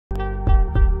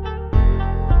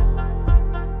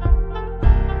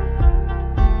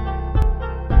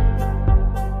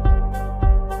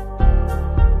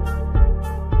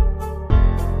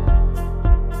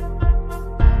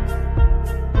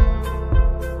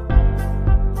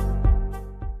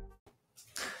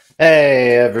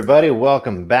Hey everybody,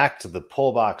 welcome back to the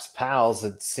Pullbox Pals.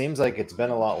 It seems like it's been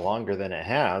a lot longer than it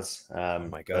has. Oh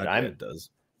my God, yeah, it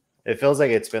does. It feels like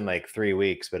it's been like 3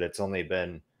 weeks, but it's only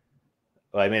been,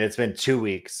 well, I mean, it's been 2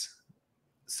 weeks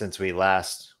since we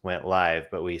last went live,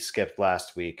 but we skipped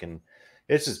last week and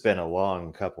it's just been a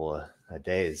long couple of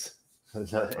days in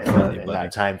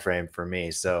that time frame for me.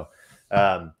 So,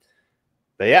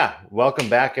 but yeah, welcome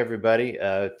back, everybody.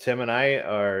 Tim and I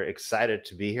are excited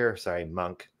to be here. Sorry,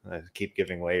 Monk. I keep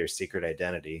giving away your secret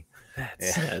identity.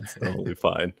 That's totally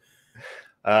fine.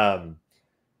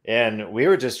 And we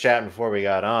were just chatting before we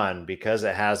got on because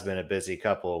it has been a busy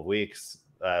couple of weeks.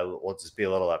 We'll just be a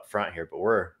little upfront here, but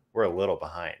we're a little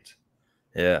behind.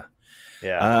 Yeah.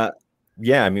 Yeah.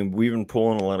 I mean, we've been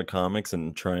pulling a lot of comics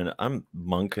and trying. I'm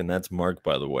Monk, and that's Mark,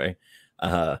 by the way.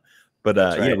 Right.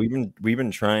 Yeah, we've been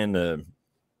trying to.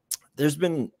 There's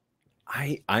been.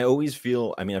 I always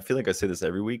feel. I mean, I feel like I say this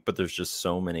every week, but there's just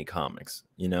so many comics.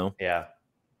 Yeah.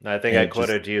 I think I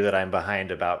quoted you that I'm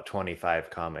behind about 25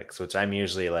 comics, which I'm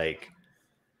usually like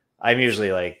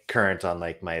current on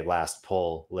like my last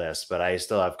pull list, but I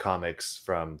still have comics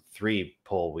from 3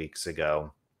 pull weeks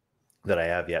ago that I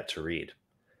have yet to read.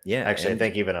 Yeah. Actually, I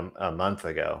think even a month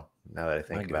ago, now that I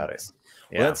think about it.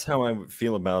 Well, that's how I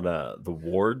feel about the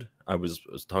Ward. I was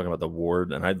talking about the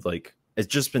Ward, and it's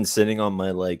just been sitting on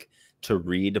my to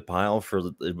read pile for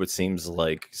what seems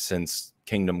like since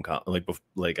Kingdom Come. I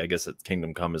guess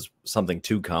Kingdom Come is something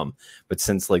to come, but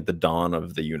since the dawn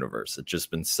of the universe, it's just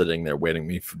been sitting there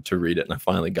waiting to read it, and I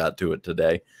finally got to it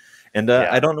today. And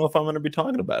I don't know if I'm going to be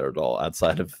talking about it at all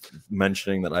outside of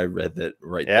mentioning that I read it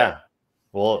right there.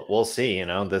 Well, we'll see. We're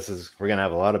gonna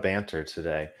have a lot of banter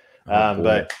today.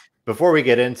 But before we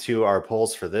get into our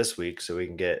polls for this week, so we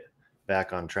can get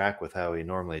back on track with how we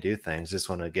normally do things, just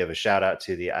want to give a shout out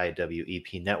to the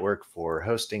IWEP Network for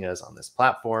hosting us on this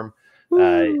platform.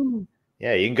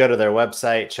 Yeah, you can go to their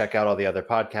website, check out all the other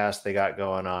podcasts they got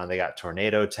going on. They got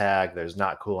Tornado Tag. There's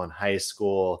Not Cool in High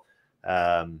School.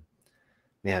 That's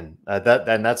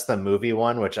the movie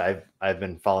one, which I've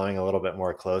been following a little bit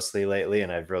more closely lately,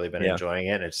 and I've really been enjoying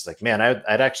it. And it's just like, man,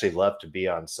 I'd actually love to be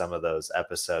on some of those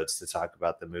episodes to talk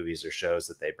about the movies or shows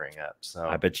that they bring up. So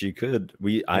I bet you could.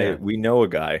 We know a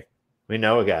guy. We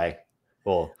know a guy.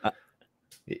 Well,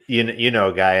 you know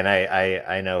a guy, and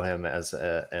I know him as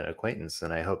an acquaintance,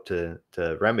 and I hope to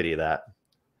remedy that.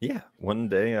 Yeah, one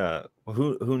day.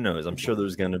 Who knows? I'm sure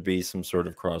there's going to be some sort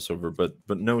of crossover,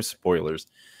 but no spoilers.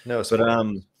 No spoilers.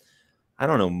 But I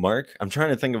don't know, Mark. I'm trying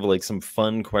to think of some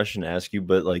fun question to ask you,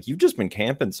 but you've just been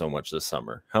camping so much this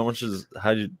summer. You've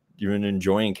been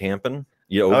enjoying camping?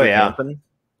 Camping?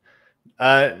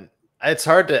 It's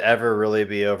hard to ever really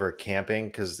be over camping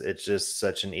because it's just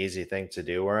such an easy thing to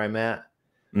do where I'm at.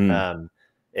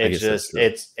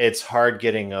 It's hard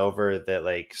getting over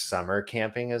that summer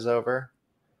camping is over.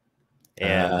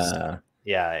 And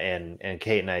and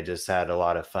Kate and I just had a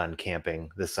lot of fun camping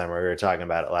this summer. We were talking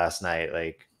about it last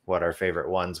night, what our favorite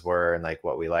ones were and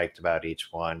what we liked about each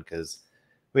one, because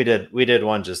we did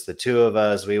one just the two of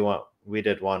us. We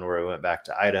did one where we went back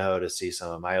to Idaho to see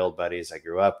some of my old buddies I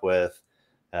grew up with.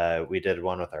 We did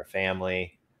one with our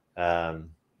family, and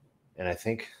I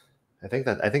think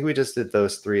we just did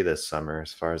those 3 this summer,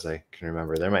 as far as I can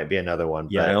remember. There might be another one.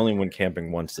 Yeah, I only went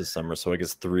camping once this summer, so I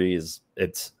guess 3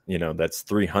 that's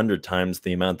 300 times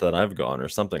the amount that I've gone, or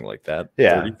something like that.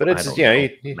 Yeah, 30, but it's just,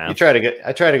 you try to go.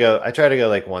 I try to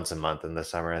go once a month in the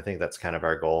summer. I think that's kind of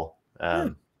our goal.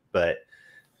 But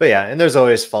yeah, and there's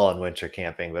always fall and winter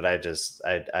camping, but I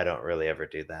don't really ever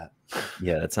do that.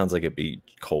 Yeah, that sounds like it'd be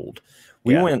cold.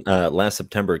 We went last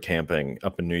September camping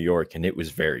up in New York, and it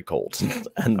was very cold.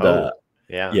 And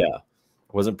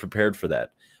wasn't prepared for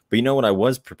that. But you know what I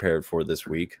was prepared for this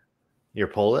week? Your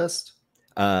poll list?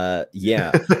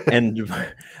 Yeah. And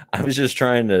I was just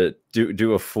trying to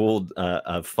do a full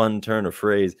fun turn of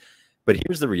phrase. But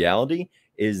here's the reality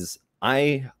is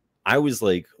I was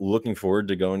looking forward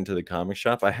to going to the comic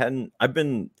shop. I haven't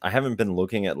been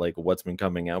looking at what's been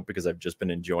coming out, because I've just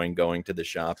been enjoying going to the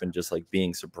shop and just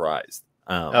being surprised.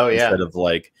 Instead of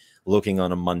looking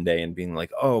on a Monday and being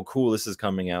oh, cool, this is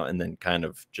coming out, and then kind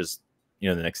of just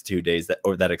the next 2 days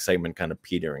that excitement kind of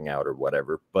petering out or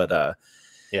whatever. But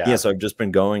so I've just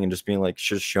been going and just being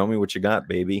just show me what you got,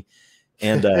 baby.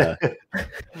 And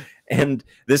and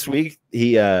this week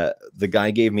the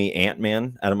guy gave me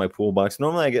Ant-Man out of my pool box.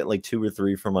 Normally I get 2 or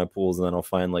 3 from my pools, and then I'll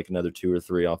find another 2 or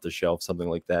 3 off the shelf, something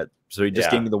like that. So he just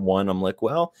gave me the one. I'm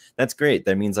well, that's great.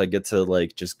 That means I get to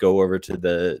just go over to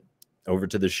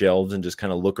the shelves and just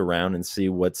kind of look around and see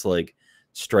what's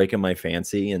striking my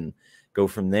fancy and go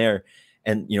from there,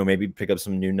 and maybe pick up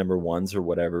some new number 1s or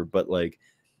whatever. But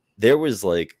there was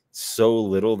so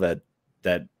little that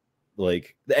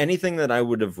like anything that I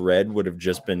would have read would have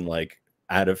just been like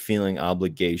out of feeling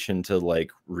obligation to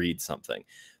like read something.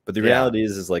 But the reality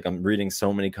is like I'm reading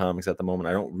so many comics at the moment.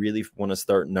 I don't really want to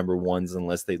start number ones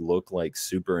unless they look like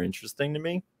super interesting to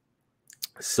me.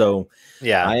 So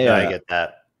I get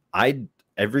that.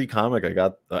 Every comic I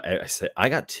got, I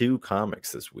got 2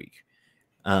 comics this week.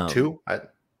 2?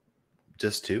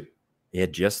 Just 2? Yeah,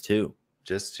 just 2.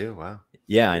 Just 2. Wow.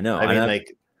 Yeah, I know. I mean,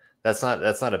 like that's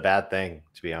not a bad thing,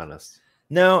 to be honest.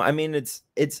 No, I mean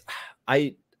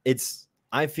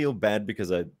I feel bad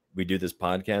because we do this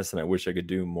podcast and I wish I could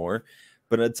do more,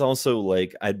 but it's also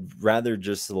like I'd rather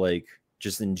just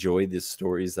enjoy these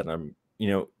stories that I'm,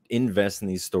 invest in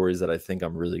these stories that I think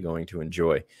I'm really going to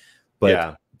enjoy.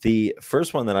 But the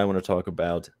first one that I want to talk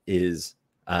about is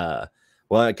well,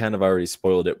 I kind of already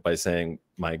spoiled it by saying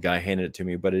my guy handed it to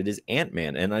me, but it is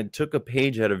Ant-Man. And I took a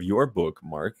page out of your book,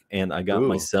 Mark, and I got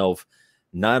myself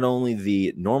not only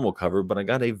the normal cover, but I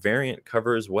got a variant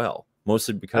cover as well.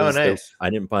 Mostly because I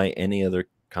didn't buy any other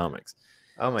comics.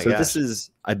 Oh my gosh.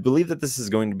 I believe that this is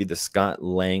going to be the Scott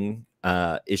Lang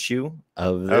issue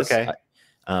of this. Okay.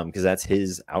 Because that's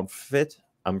his outfit,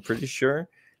 I'm pretty sure.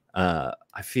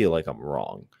 I feel like I'm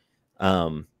wrong.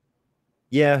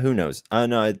 Yeah, who knows?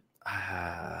 No,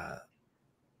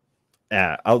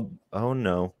 oh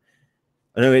no.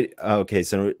 No, okay,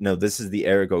 so no, this is the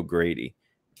Eric O'Grady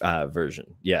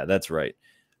version. Yeah, that's right.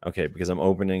 Okay, because I'm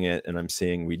opening it and I'm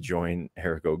seeing we join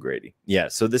Eric O'Grady. Yeah,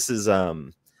 so this is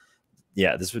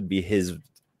this would be his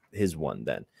one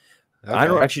then. Okay.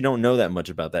 I actually don't know that much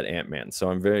about that Ant-Man,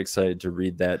 so I'm very excited to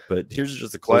read that. But here's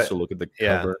just a closer look at the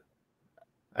cover.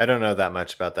 I don't know that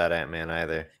much about that Ant-Man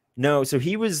either. No, so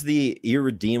he was the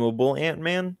irredeemable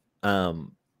Ant-Man,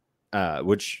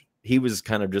 which he was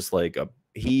kind of just like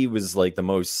he was like the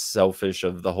most selfish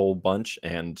of the whole bunch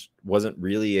and wasn't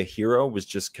really a hero, was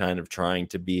just kind of trying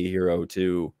to be a hero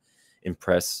to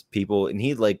impress people. And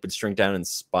he'd like would shrink down and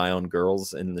spy on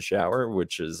girls in the shower,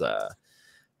 which is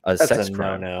that's sex a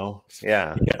crime. No.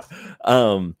 Yeah.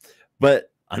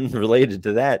 But unrelated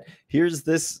to that, here's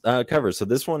this cover. So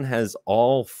this one has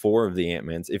all 4 of the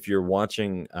Ant-Mans. If you're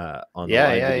watching on the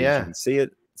live video, you can see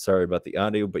it. Sorry about the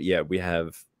audio, but yeah, we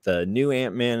have the new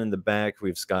Ant-Man in the back. We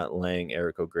have Scott Lang,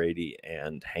 Eric O'Grady,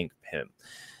 and Hank Pym.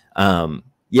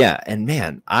 Yeah, and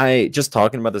man, I just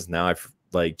talking about this now, I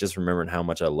like just remembering how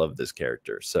much I love this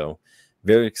character. So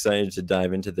very excited to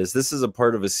dive into this. This is a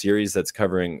part of a series that's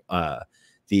covering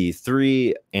the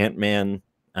 3 Ant-Man,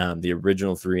 the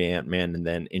original 3 Ant-Man, and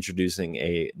then introducing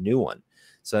a new one.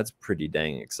 So that's pretty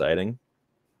dang exciting.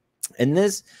 And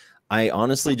this, I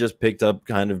honestly just picked up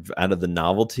kind of out of the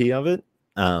novelty of it.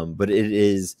 But it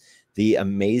is the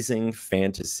Amazing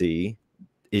Fantasy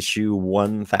issue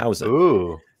 1000.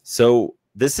 Ooh. So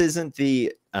this isn't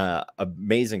the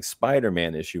Amazing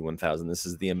Spider-Man issue 1000. This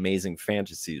is the Amazing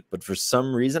Fantasy. But for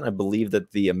some reason, I believe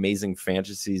that the Amazing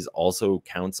Fantasies also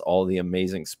counts all the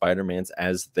Amazing Spider-Mans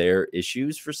as their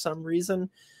issues for some reason.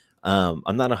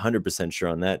 I'm not 100% sure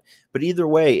on that. But either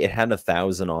way, it had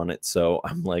 1000 on it. So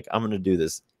I'm like, I'm going to do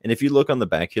this. And if you look on the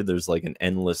back here, there's like an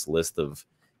endless list of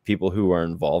people who are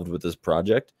involved with this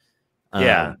project.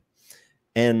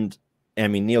 And I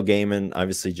mean, Neil Gaiman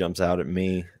obviously jumps out at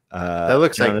me. That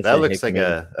looks like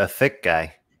a thick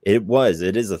guy. It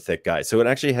is a thick guy. So it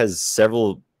actually has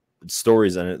several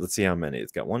stories in it. Let's see how many.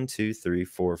 It's got 1, 2, 3,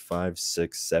 4, 5,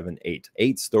 6, 7, 8.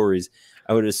 8 stories.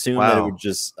 I would assume that it would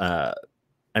just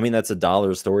I mean, that's $1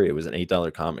 a story. It was an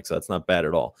 $8 comic, so that's not bad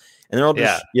at all. And they're all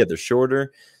just they're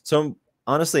shorter. So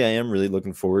honestly, I am really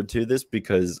looking forward to this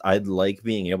because I'd like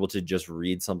being able to just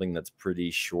read something that's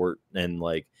pretty short, and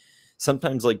like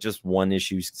sometimes like just one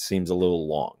issue seems a little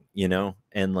long,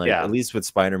 and like at least with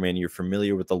Spider-Man, you're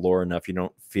familiar with the lore enough. You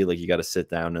don't feel like you got to sit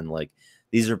down and like,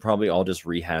 these are probably all just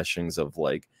rehashings of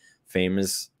like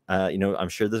famous, I'm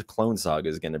sure the Clone Saga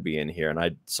is going to be in here. And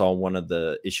I saw one of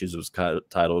the issues was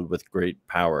titled "With Great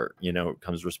Power,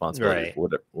 comes responsibility,"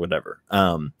 whatever.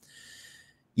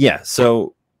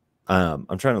 So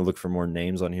I'm trying to look for more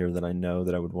names on here that I know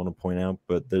that I would want to point out,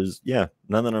 but there's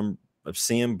none that I've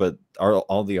seen, but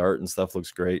all the art and stuff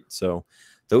looks great. So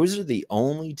those are the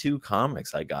only 2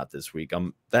 comics I got this week.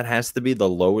 That has to be the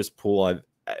lowest pool I've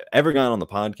ever gotten on the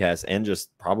podcast, and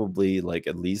just probably like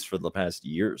at least for the past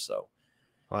year or so.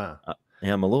 Wow.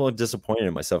 I'm a little disappointed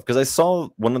in myself because I saw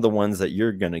one of the ones that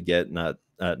you're gonna get, not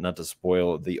to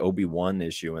spoil, the Obi-Wan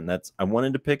issue, and I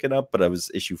wanted to pick it up, but I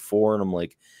was issue 4, and I'm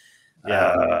like,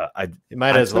 you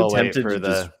might as well wait for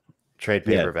the trade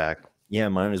paperback. Yeah,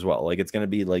 mine as well. Like it's gonna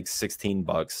be like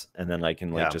 $16, and then I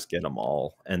can just get them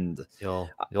all, and you'll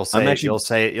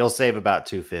save about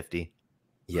 $250.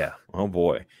 Yeah. Oh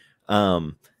boy.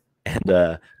 But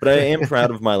I am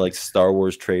proud of my like Star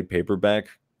Wars trade paperback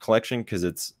collection because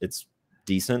it's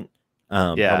decent.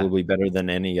 Yeah. Probably better than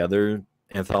any other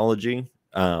anthology.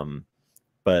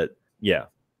 But yeah.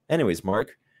 Anyways,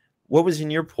 Mark, what was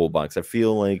in your pull box? I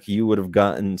feel like you would have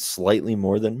gotten slightly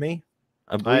more than me,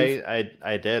 I believe.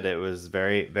 I did. It was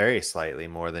very, very slightly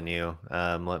more than you.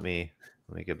 Let me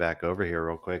get back over here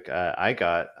real quick. I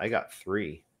got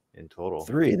 3 in total.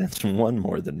 3, that's one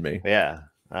more than me. Yeah.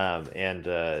 And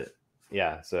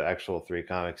yeah, so actual 3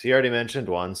 comics. You already mentioned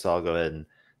one, so I'll go ahead and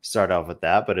start off with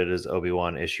that, but it is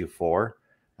Obi-Wan issue 4.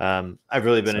 I've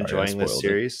really been Sorry, I enjoying this spoiled it.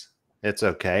 series. It's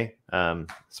okay.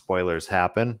 Spoilers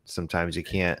happen. Sometimes you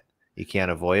can't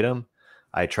avoid them.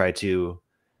 I try to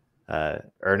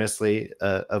earnestly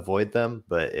avoid them,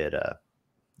 but it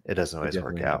doesn't always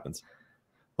work out. Happens.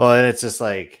 Well, and it's just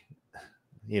like,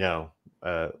 you know,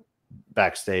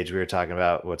 backstage we were talking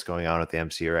about what's going on with the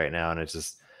MCU right now, and it's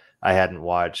just I hadn't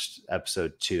watched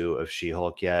episode 2 of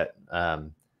She-Hulk yet.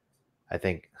 I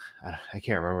think I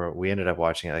can't remember. We ended up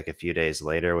watching it like a few days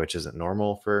later, which isn't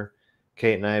normal for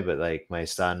Kate and I, but like my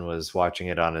son was watching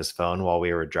it on his phone while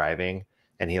we were driving,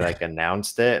 and he like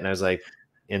announced it, and I was like,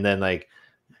 and then like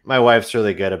my wife's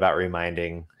really good about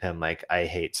reminding him like I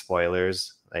hate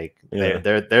spoilers. Like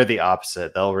they're the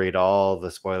opposite. They'll read all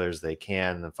the spoilers they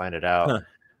can and find it out.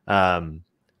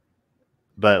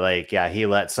 But like, yeah, he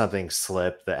let something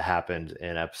slip that happened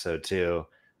in episode 2,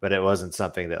 but it wasn't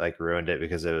something that like ruined it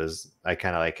because it was, I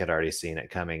kind of like had already seen it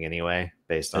coming anyway,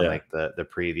 based on like the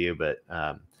preview.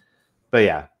 But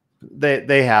yeah,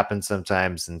 they happen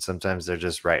sometimes, and sometimes they're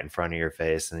just right in front of your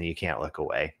face and you can't look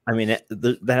away. I mean,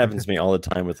 that happens to me all the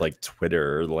time with like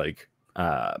Twitter, or like,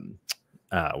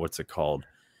 what's it called?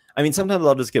 I mean, sometimes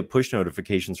I'll just get push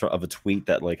notifications of a tweet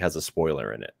that like has a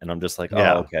spoiler in it, and I'm just like,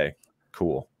 oh, okay,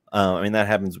 cool. I mean, that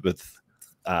happens with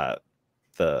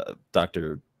the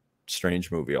Doctor Strange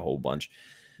movie a whole bunch.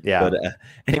 Yeah. But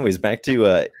anyways, back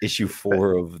to issue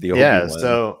 4 of the Obi-Wan.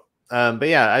 So, but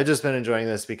yeah, I've just been enjoying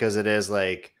this because it is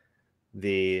like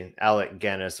the Alec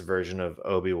Guinness version of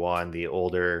Obi-Wan, the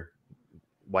older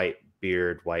white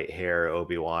beard, white hair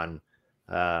Obi-Wan.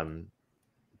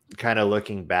 Kind of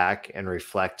looking back and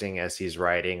reflecting as he's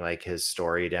writing like his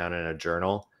story down in a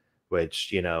journal,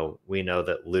 which, you know, we know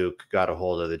that Luke got a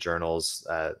hold of the journals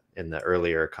in the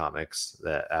earlier comics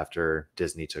that after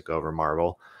Disney took over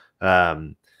Marvel.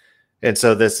 And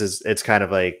so it's kind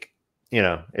of like, you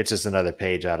know, it's just another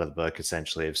page out of the book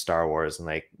essentially of Star Wars, and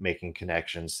like making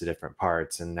connections to different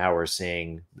parts. And now we're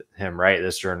seeing him write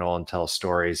this journal and tell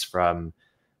stories from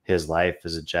his life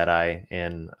as a Jedi,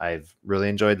 and I've really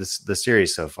enjoyed the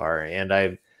series so far. And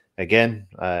I, again,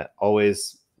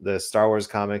 always the Star Wars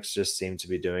comics just seem to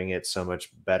be doing it so much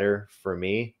better for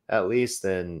me, at least,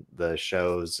 than the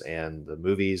shows and the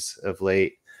movies of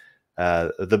late.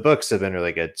 The books have been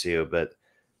really good too, but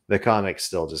the comics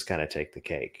still just kind of take the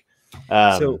cake.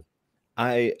 So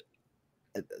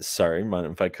sorry, mind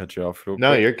if I cut you off real quick?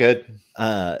 No, you're good.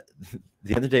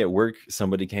 The other day at work,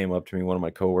 somebody came up to me, one of my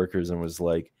coworkers, and was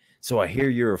like, so I hear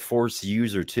you're a Force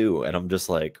user too. And I'm just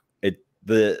like,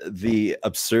 the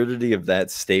absurdity of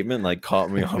that statement like caught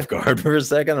me off guard for a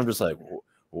second. I'm just like,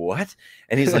 what?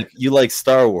 And he's like, you like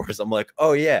Star Wars? I'm like,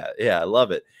 oh yeah, I love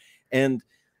it. And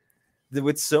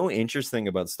what's so interesting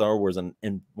about Star Wars, and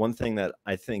one thing that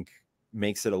I think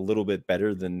makes it a little bit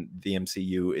better than the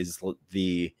MCU, is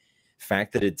the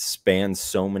fact that it spans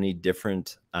so many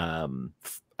different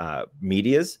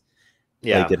medias.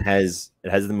 Yeah, like it has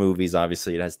the movies,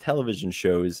 obviously it has television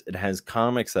shows, it has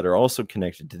comics that are also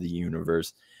connected to the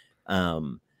universe,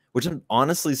 which I'm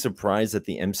honestly surprised that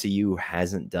the MCU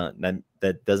hasn't done.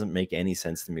 That doesn't make any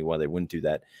sense to me why they wouldn't do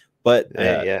that. But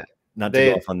not to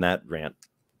go off on that rant.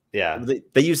 Yeah,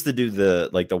 they used to do the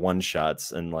one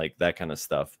shots and like that kind of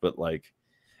stuff, but like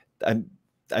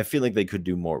I feel like they could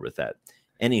do more with that.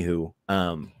 Anywho,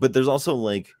 but there's also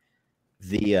like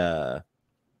the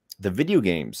video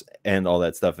games and all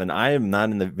that stuff, and I am not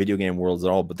in the video game worlds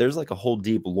at all, but there's like a whole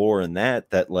deep lore in that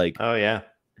like, oh yeah,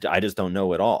 I just don't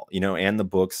know at all, you know, and the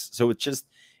books. So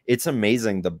it's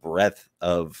amazing the breadth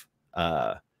of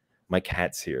my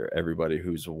cat's here, everybody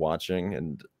who's watching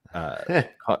and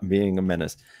being a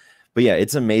menace. But yeah,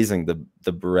 it's amazing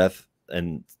the breadth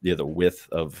and the width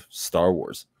of Star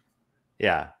Wars.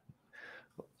 Yeah.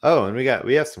 Oh, and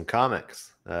we have some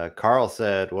comics. Carl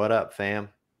said, "What up, fam?"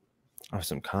 Oh,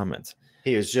 some comments.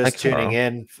 He was just tuning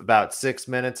in about 6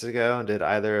 minutes ago. Did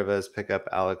either of us pick up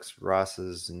Alex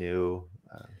Ross's new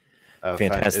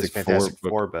Fantastic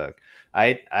Four book?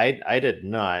 I did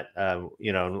not.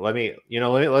 Let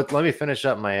me finish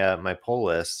up my my poll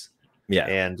list. Yeah.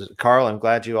 And Carl, I'm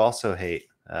glad you also hate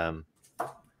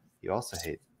you also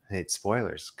hate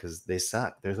spoilers because they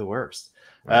suck. They're the worst.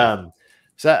 Right.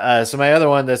 So my other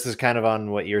one, this is kind of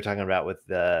on what you were talking about with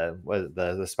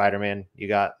the Spider-Man you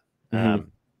got.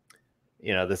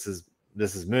 This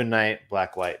is Moon Knight,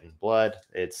 Black, White, and Blood.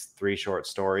 It's 3 short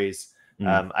stories.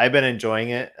 I've been enjoying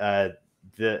it.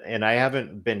 And I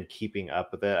haven't been keeping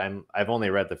up with it. I've only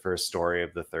read the first story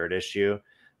of the 3rd issue,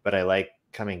 but I like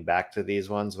coming back to these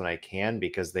ones when I can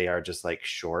because they are just like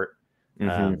short.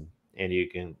 And you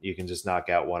can just knock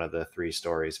out one of the 3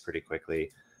 stories pretty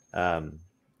quickly. And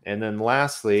then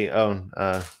lastly,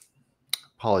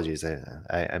 apologies,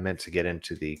 I meant to get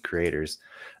into the creators.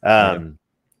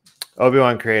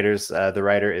 Obi-Wan creators. The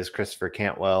writer is Christopher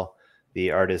Cantwell.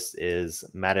 The artist is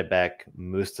Madibek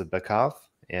Mustabekov,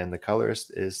 and the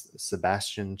colorist is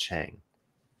Sebastian Chang.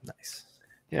 Nice.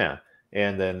 Yeah.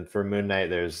 And then for Moon Knight,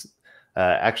 there's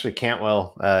actually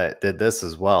Cantwell did this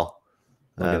as well.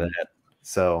 Look at that.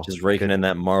 So just raking in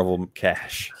that Marvel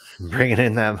cash. Bringing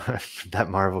in that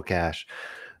Marvel cash.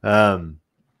 Yeah,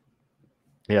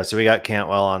 so we got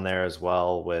Cantwell on there as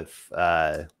well with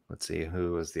let's see,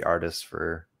 who was the artist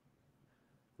for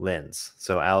Lens.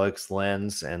 So Alex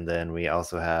Lens, and then we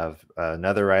also have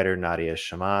another writer, Nadia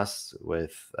Shamas,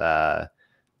 with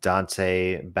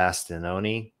Dante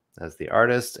Bastinoni as the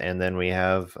artist, and then we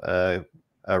have a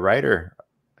writer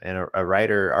and a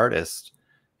writer artist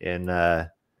in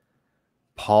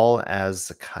Paul Azaceta.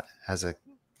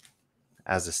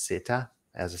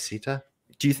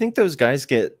 Do you think those guys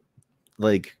get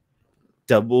like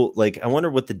double? Like, I wonder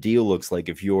what the deal looks like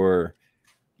if you're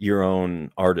your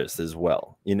own artist as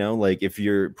well, like if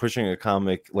you're pushing a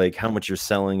comic, like how much you're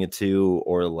selling it to,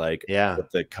 or like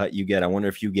what the cut you get. I wonder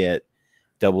if you get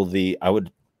double the. I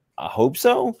hope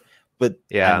so, but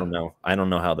I don't know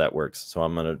how that works, so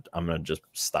I'm gonna just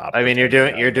stop. I mean, you're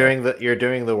doing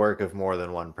the work of more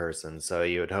than one person, so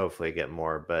you would hopefully get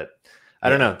more, but I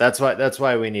don't know. That's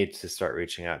why we need to start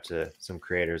reaching out to some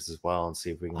creators as well and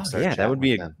see if we can start. That would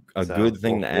be a good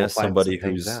thing to ask somebody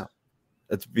who's.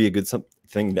 That'd be a good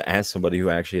thing to ask somebody who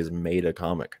actually has made a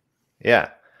comic. Yeah.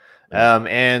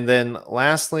 And then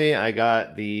lastly, I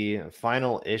got the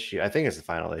final issue. I think it's the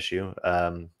final issue.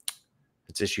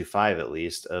 It's issue 5 at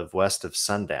least of West of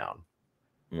Sundown.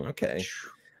 Okay.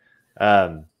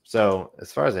 So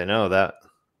as far as I know, that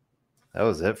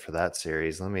was it for that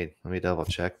series. Let me double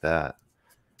check that.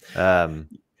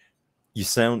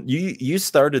 You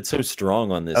started so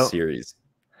strong on this series.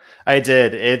 I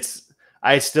did.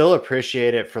 I still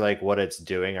appreciate it for like what it's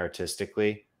doing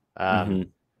artistically. And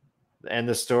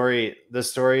the story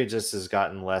just has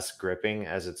gotten less gripping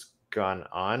as it's gone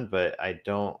on, but I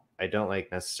don't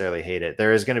like necessarily hate it.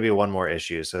 There is going to be one more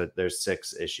issue, so there's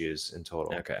 6 issues in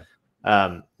total. Okay.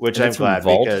 Which I'm glad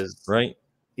Vault, because right?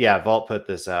 Yeah, Vault put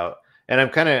this out. And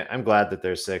I'm glad that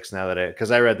there's 6 now because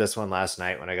I read this one last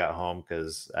night when I got home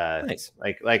because nice.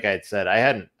 like I had said, I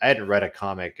hadn't read a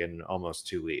comic in almost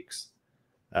 2 weeks.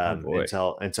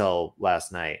 Until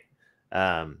last night.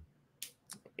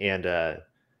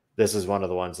 This is one of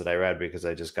the ones that I read because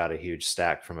I just got a huge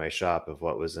stack from my shop of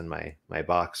what was in my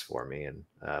box for me. And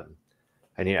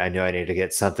I knew I needed to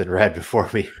get something read before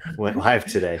we went live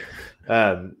today.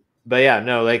 But yeah,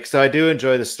 no, so I do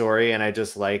enjoy the story, and I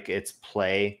just like its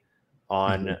play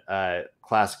on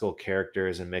classical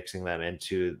characters and mixing them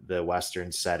into the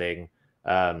Western setting.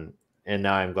 And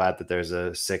now I'm glad that there's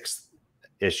a 6th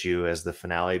issue as the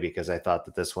finale, because I thought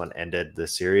that this one ended the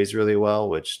series really well,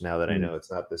 which now that I know it's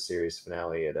not the series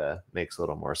finale, it makes a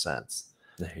little more sense.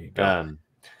 There you go.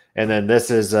 And then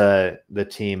this is the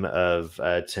team of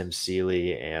Tim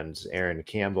Seeley and Aaron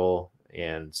Campbell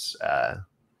and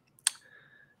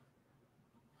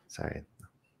sorry,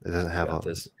 it doesn't have all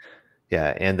this.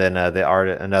 Yeah, and then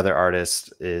another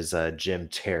artist is Jim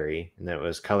Terry, and it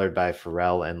was colored by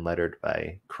Pharrell and lettered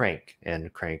by Crank,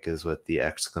 and Crank is with the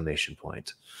exclamation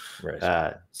point.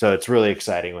 Right. So it's really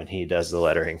exciting when he does the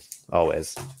lettering.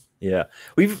 Always. Yeah,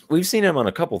 we've seen him on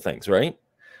a couple things, right?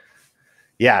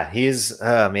 Yeah, he's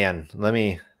man.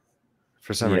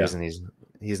 For some reason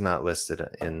he's not listed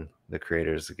in the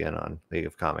creators again on League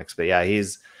of Comics, but yeah,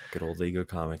 he's good old League of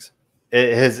Comics.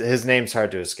 His name's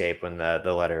hard to escape when the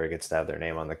letterer gets to have their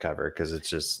name on the cover, because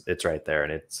it's right there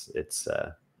and it's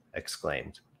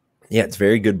exclaimed. Yeah, it's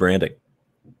very good branding.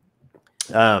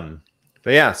 But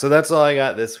yeah, so that's all I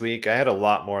got this week. I had a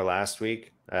lot more last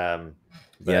week. I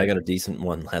got a decent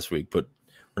one last week, but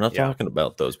we're not talking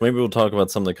about those. Maybe we'll talk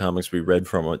about some of the comics we read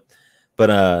from it.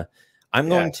 But I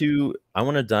want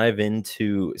to dive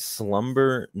into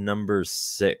Slumber number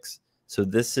 6. So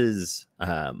this is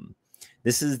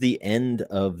the end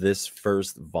of this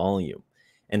first volume,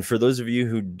 And for those of you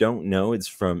who don't know, it's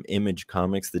from Image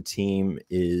Comics. The team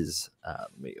is,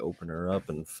 let me open her up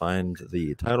and find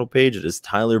the title page. It is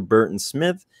Tyler Burton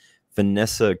Smith.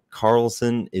 Vanessa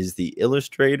Carlson is the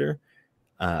illustrator.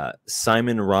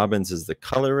 Simon Robbins is the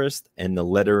colorist, and the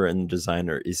letterer and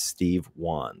designer is Steve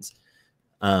Wands.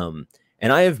 And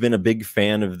I have been a big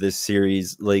fan of this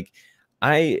series. Like,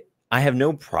 I have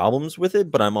no problems with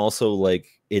it, but I'm also like,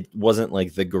 it wasn't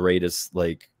like the greatest.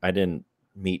 Like, I didn't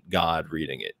meet God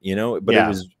reading it, you know, but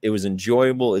it was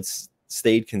enjoyable. It's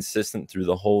stayed consistent through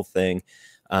the whole thing.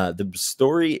 The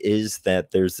story is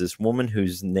that there's this woman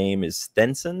whose name is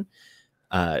Stenson.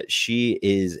 She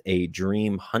is a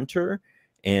dream hunter,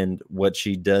 and what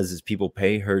she does is people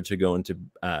pay her to go into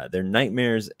their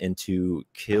nightmares and to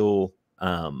kill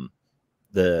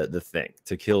the thing,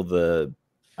 to kill the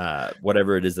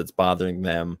whatever it is that's bothering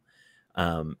them.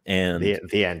 And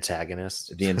the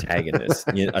antagonist,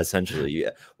 yeah, essentially.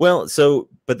 Yeah. Well, so,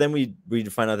 but then we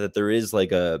find out that there is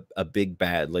like a big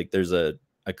bad, like there's a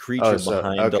creature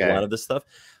behind a lot of this stuff.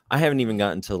 I haven't even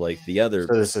gotten to like the other.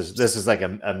 So this is like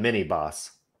a mini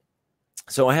boss.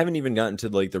 So I haven't even gotten to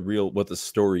like the real, what the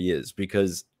story is,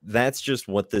 because that's just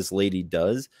what this lady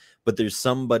does. But there's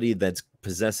somebody that's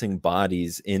possessing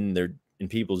bodies in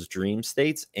people's dream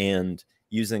states and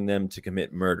using them to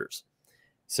commit murders.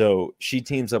 So she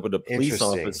teams up with a police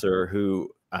officer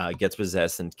who gets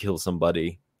possessed and kills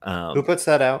somebody. Who puts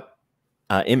that out?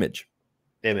 Image.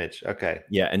 Okay.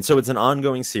 Yeah, and so it's an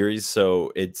ongoing series.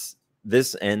 So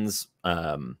this ends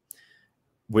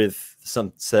with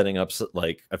some setting up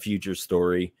like a future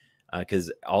story, because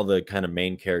all the kind of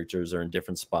main characters are in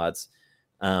different spots.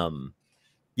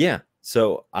 Yeah,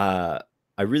 so I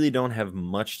really don't have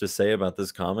much to say about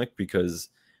this comic because,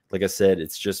 like I said,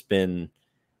 it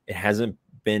hasn't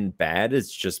been bad.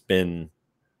 It's just been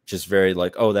very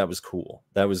like, oh, that was cool,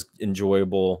 that was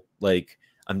enjoyable. Like,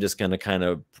 I'm just gonna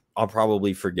I'll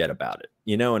probably forget about it,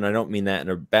 you know. And I don't mean that in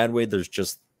a bad way. There's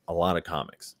just a lot of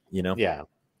comics, you know. Yeah.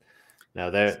 No,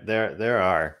 there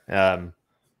are.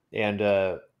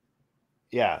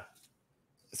 Yeah.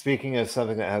 Speaking of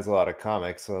something that has a lot of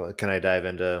comics, well, can I dive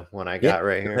into one I got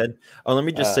right here? Ahead. Oh, let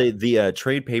me just say the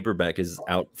trade paperback is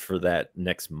out for that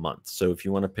next month. So if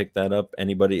you want to pick that up,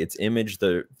 anybody, it's Image.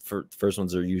 The first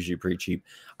ones are usually pretty cheap.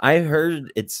 I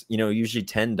heard it's, usually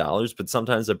 $10, but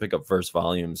sometimes I pick up first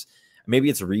volumes. Maybe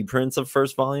it's reprints of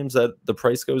first volumes that the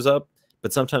price goes up,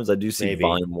 but sometimes I do see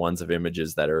volume ones of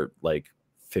Images that are like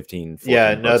 15, 14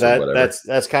 yeah, no, bucks or whatever.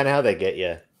 that's kind of how they get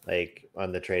you. Like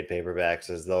on the trade paperbacks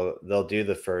is they'll do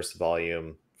the first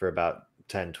volume for about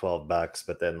 10, 12 bucks,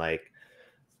 but then like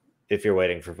if you're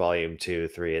waiting for volume 2,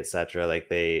 3, etc., like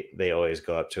they always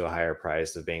go up to a higher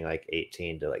price of being like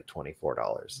 $18 to like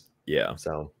 $24. Yeah.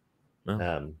 So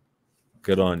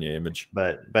good on you, Image.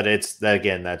 But it's,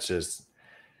 again, that's just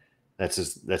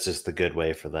the good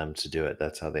way for them to do it.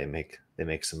 That's how they make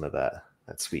some of that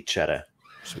sweet cheddar.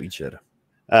 Sweet cheddar.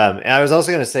 And I was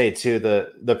also going to say too,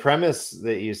 the premise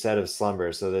that you said of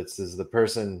Slumber. So this is the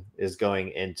person is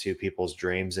going into people's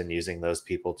dreams and using those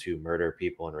people to murder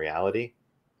people in reality.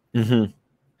 Mm-hmm.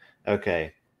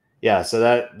 Okay, yeah.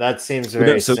 So that seems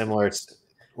very similar.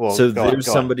 Well, so there's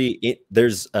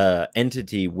there's an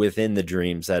entity within the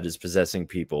dreams that is possessing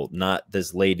people, not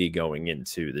this lady going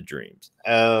into the dreams.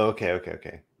 Oh,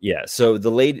 okay. Yeah. So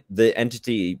the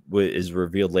entity is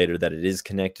revealed later that it is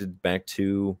connected back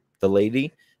to the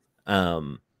lady,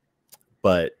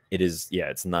 but it is,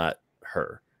 it's not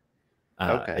her.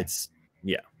 Okay. It's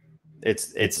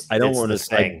I don't want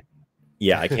to.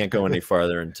 I can't go any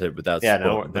farther into it without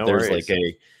spoiling. But there's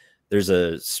worries. There's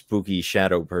a spooky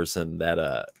shadow person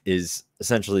that is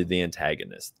essentially the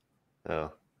antagonist.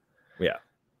 Oh, yeah.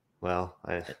 Well,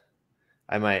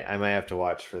 I might have to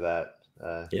watch for that.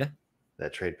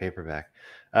 That trade paperback.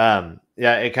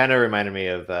 It kind of reminded me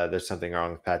of There's Something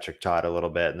Wrong with Patrick Todd a little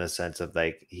bit, in the sense of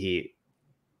like he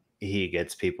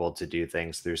gets people to do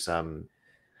things through some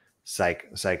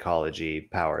psychology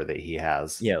power that he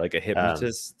has. Yeah, like a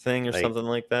hypnotist thing or something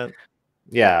like that.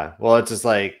 Yeah, well, it's just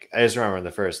like, I just remember in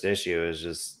the first issue, it was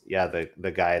just,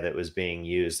 the guy that was being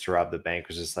used to rob the bank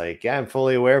was just like, I'm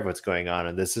fully aware of what's going on,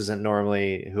 and this isn't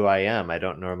normally who I am. I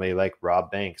don't normally like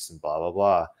rob banks and blah blah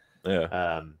blah.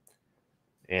 Yeah.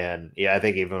 And I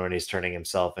think even when he's turning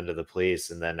himself into the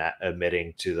police and then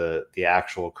admitting to the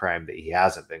actual crime that he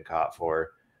hasn't been caught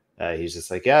for, he's just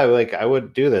like, like, I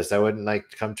wouldn't do this. I wouldn't like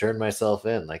come turn myself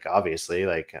in. Like, obviously,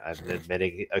 like, I'm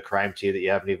admitting a crime to you that you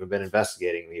haven't even been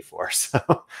investigating me for. So,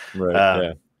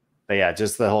 right. But yeah,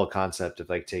 just the whole concept of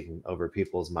like taking over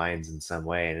people's minds in some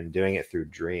way and doing it through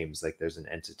dreams. Like, there's an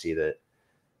entity that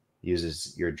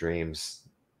uses your dreams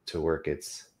to work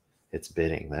its its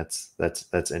bidding.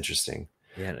 That's interesting.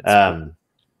 Yeah.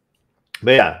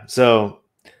 But yeah, so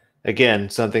again,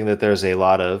 something that there's a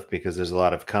lot of, because there's a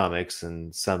lot of comics,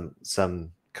 and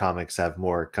some comics have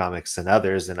more comics than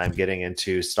others, and I'm getting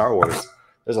into Star Wars.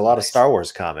 There's a lot of Star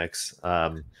Wars comics,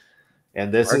 and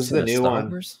this is the new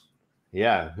one.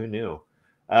 Yeah, who knew?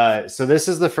 So this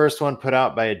is the first one put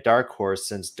out by Dark Horse,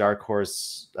 since Dark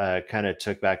Horse kind of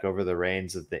took back over the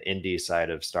reins of the indie side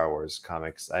of Star Wars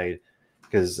comics.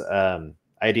 Because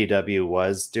IDW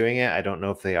was doing it. I don't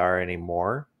know if they are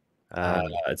anymore.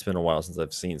 It's been a while since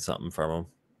I've seen something from them.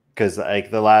 Because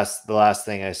like the last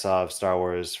thing I saw of Star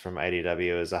Wars from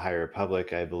IDW is a High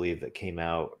Republic, I believe, that came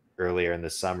out earlier in the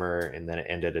summer, and then it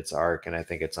ended its arc, and I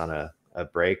think it's on a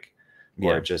break.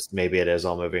 Or just maybe it is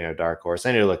all moving to Dark Horse.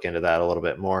 I need to look into that a little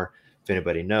bit more. If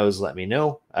anybody knows, let me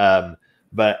know.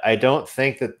 But I don't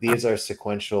think that these are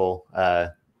sequential,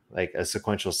 like a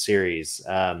sequential series.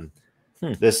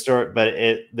 This story, but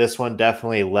this one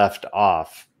definitely left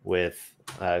off with.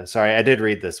 Sorry, I did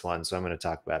read this one, so I'm going to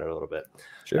talk about it a little bit.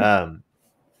 Sure.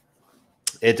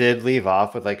 It did leave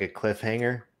off with like a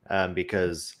cliffhanger,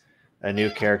 because a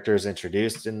new character is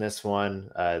introduced in this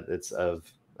one. It's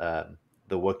of the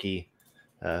Wookiee.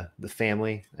 The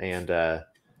family, and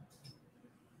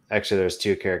actually there's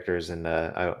two characters, and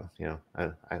I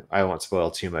won't spoil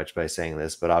too much by saying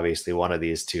this, but obviously one of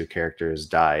these two characters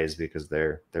dies because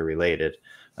they're related.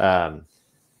 But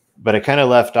it kind of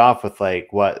left off with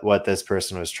like what this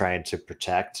person was trying to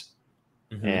protect,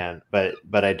 and but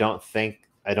I don't think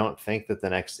that the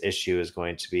next issue is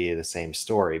going to be the same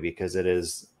story, because it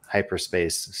is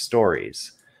hyperspace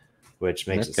stories, which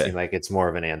makes it seem like it's more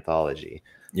of an anthology.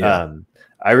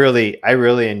 I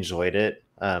really enjoyed it,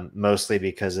 mostly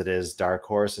because it is Dark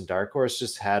Horse, and Dark Horse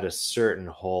just had a certain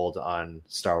hold on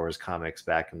Star Wars comics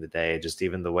back in the day. Just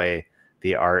even the way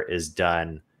the art is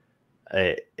done,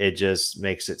 it just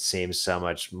makes it seem so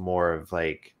much more of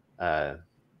like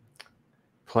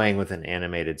playing with an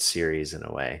animated series in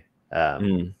a way,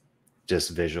 just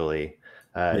visually.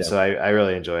 So I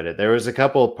really enjoyed it. There was a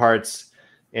couple of parts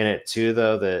in it too,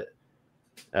 though,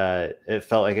 that it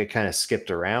felt like it kind of skipped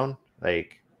around.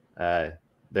 Like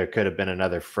there could have been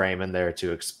another frame in there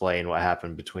to explain what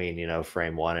happened between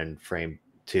frame 1 and frame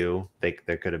 2.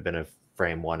 There could have been a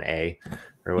frame 1A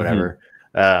or whatever.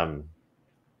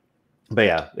 But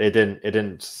yeah, it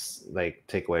didn't like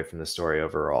take away from the story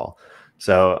overall.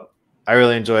 So I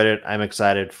really enjoyed it. I'm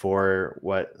excited for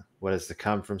what is to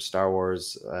come from Star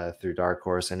Wars through Dark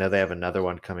Horse. I know they have another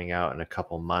one coming out in a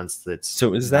couple months.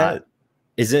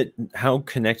 Is it how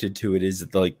connected to it is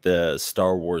it like the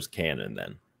Star Wars canon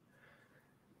then?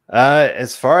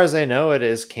 As far as I know, it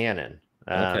is canon.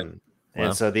 Wow.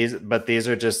 And so these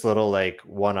are just little like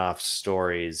one-off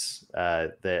stories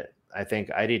that I think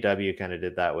IDW kind of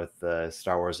did that with the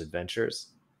Star Wars Adventures.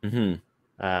 They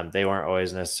weren't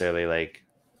always necessarily like,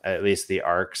 at least the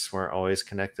arcs weren't always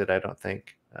connected, I don't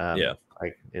think.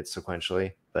 Like it's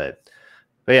sequentially, but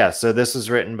yeah. So this was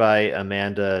written by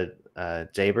Amanda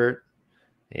Dabert,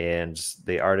 and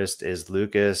the artist is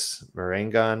Lucas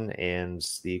Marengon, and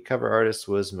the cover artist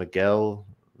was Miguel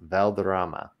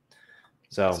Valderrama.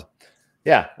 So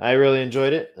yeah, I really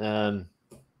enjoyed it.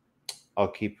 I'll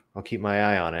keep my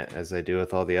eye on it, as I do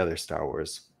with all the other Star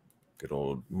Wars. Good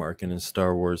old Markin and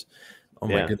Star Wars. Oh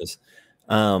my goodness.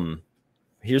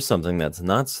 Here's something that's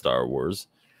not Star Wars.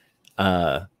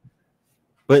 But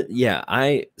yeah,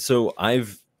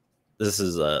 this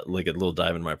is like a little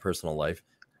dive in my personal life.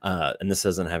 And this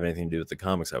doesn't have anything to do with the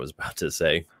comics I was about to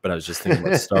say, but I was just thinking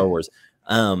about Star Wars.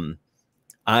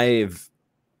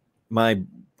 My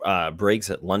breaks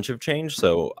at lunch have changed,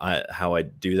 so how I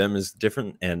do them is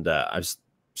different, and I've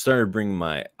started bringing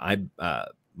my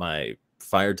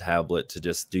Fire tablet to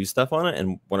just do stuff on it,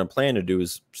 and what I'm planning to do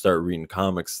is start reading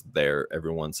comics there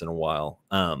every once in a while.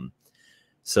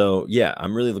 So yeah,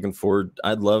 I'm really looking forward.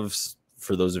 I'd love,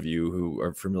 for those of you who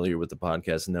are familiar with the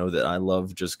podcast, know that I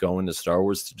love just going to Star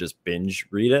Wars to just binge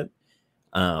read it.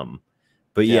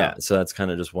 But yeah, so that's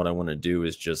kind of just what I want to do,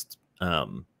 is just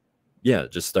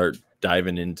just start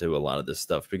diving into a lot of this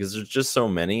stuff, because there's just so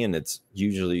many, and it's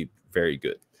usually very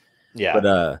good.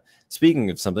 But speaking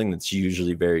of something that's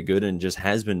usually very good and just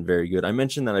has been very good, I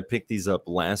mentioned that I picked these up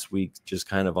last week just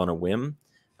kind of on a whim,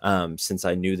 since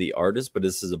I knew the artist, but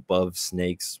this is Above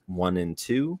Snakes 1 and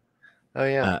 2. Oh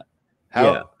yeah.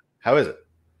 How is it?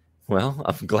 Well,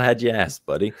 I'm glad you asked,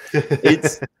 buddy.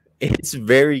 It's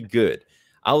very good.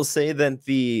 I'll say that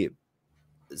the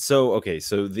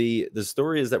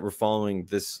story is that we're following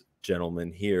this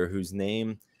gentleman here, whose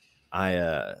name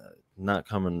not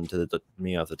coming to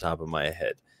me off the top of my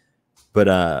head, but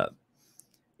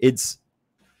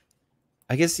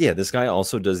I guess, yeah, this guy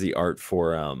also does the art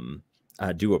for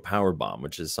Do a Power Bomb,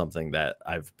 which is something that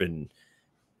I've been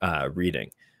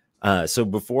reading. So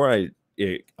before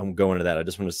I'm going to that, I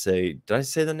just want to say, did I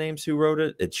say the names who wrote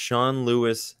it? It's Sean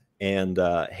Lewis and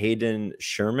Hayden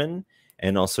Sherman,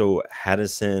 and also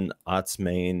Haddison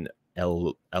Otsmain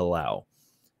Elau.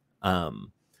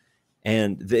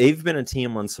 And they've been a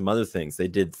team on some other things. They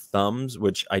did Thumbs,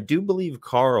 which I do believe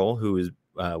Carl, who is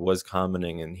was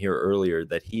commenting in here earlier,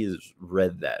 that he has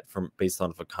read that based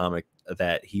on a comic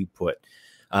that he put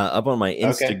up on my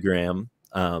Instagram.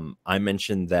 Okay. I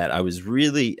mentioned that I was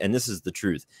really, and this is the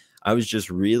truth, I was just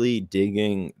really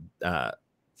digging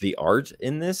the art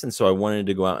in this, and so I wanted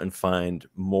to go out and find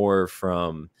more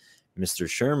from Mr.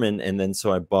 Sherman, and then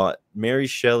so I bought Mary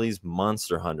Shelley's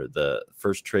Monster Hunter, the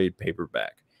first trade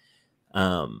paperback.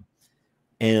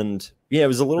 And yeah, it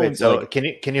was a little. Wait, so like,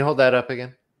 can you hold that up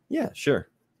again? Yeah, sure.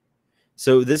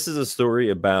 So this is a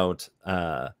story about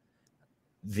I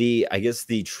guess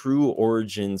the true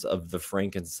origins of the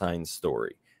Frankenstein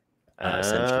story,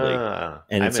 essentially.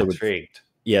 And I'm intrigued.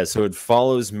 So it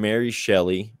follows Mary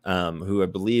Shelley, who I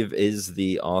believe is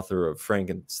the author of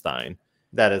Frankenstein.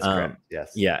 That is correct.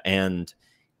 Yes. Yeah, and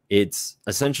it's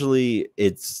essentially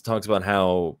talks about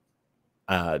how,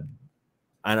 and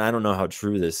I don't know how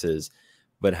true this is,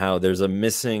 but how there's a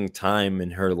missing time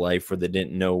in her life where they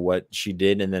didn't know what she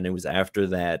did, and then it was after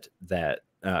that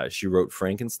she wrote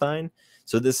Frankenstein.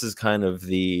 So this is kind of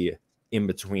the in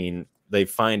between. They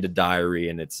find a diary,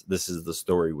 and this is the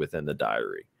story within the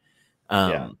diary.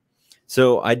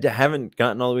 So I haven't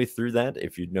gotten all the way through that.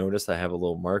 If you'd noticed, I have a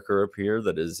little marker up here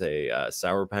that is a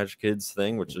Sour Patch Kids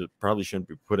thing, which I probably shouldn't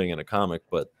be putting in a comic,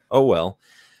 but oh well.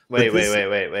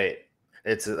 Wait.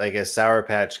 It's like a Sour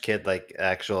Patch Kid, like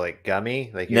actual like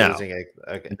gummy, like you're using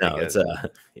a. Okay, no,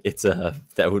 it's a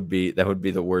that would be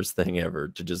the worst thing ever,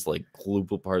 to just like glue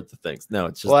apart the things. No,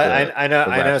 it's just. Well, I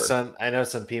know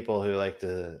some people who like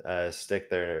to stick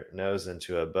their nose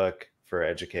into a book for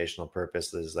educational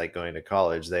purposes, like going to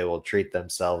college. They will treat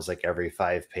themselves like every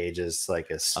 5 pages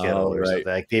like a Skittle or something.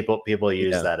 Like people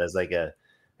use that as like a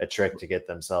trick to get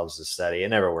themselves to study. It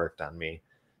never worked on me,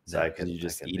 so I could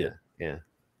just eat it. Yeah.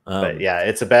 But yeah,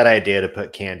 it's a bad idea to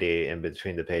put candy in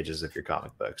between the pages of your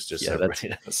comic books. Just so everybody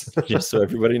knows. Just so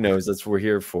everybody knows, that's what we're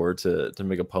here for, to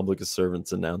make a public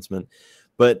servant's announcement.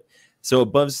 But so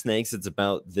Above Snakes, it's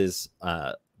about this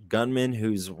gunman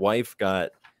whose wife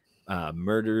got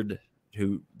murdered,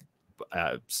 who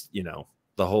the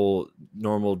whole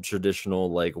normal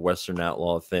traditional like Western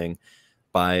outlaw thing,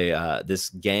 by this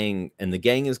gang, and the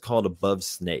gang is called Above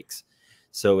Snakes.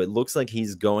 So it looks like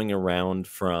he's going around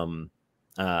from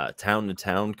town to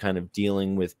town, kind of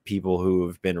dealing with people who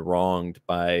have been wronged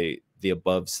by the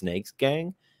Above Snakes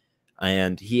gang,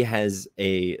 and he has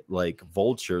a like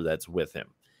vulture that's with him.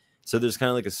 So there's kind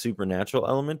of like a supernatural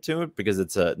element to it, because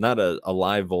it's not a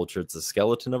live vulture, it's a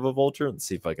skeleton of a vulture. Let's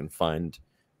see if I can find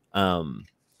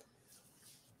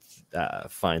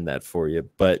that for you.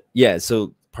 But yeah,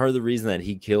 so part of the reason that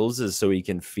he kills is so he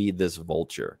can feed this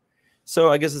vulture.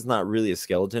 So I guess it's not really a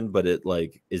skeleton, but it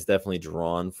like is definitely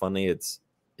drawn funny. It's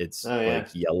like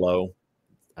yellow,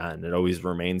 and it always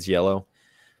remains yellow.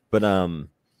 But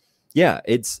yeah,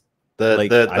 it's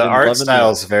the art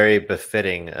style is very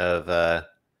befitting of a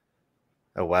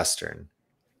Western.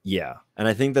 Yeah, and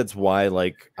I think that's why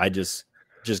like I just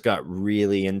got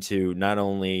really into not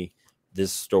only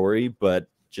this story but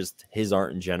just his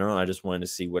art in general. I just wanted to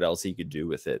see what else he could do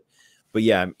with it. But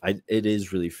yeah, it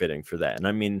is really fitting for that. And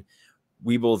I mean,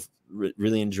 we both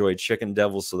really enjoyed Chicken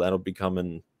Devil, so that'll be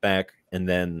coming back. And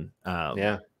then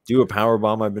Do a Power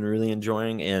Bomb I've been really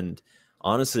enjoying. And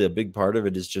honestly, a big part of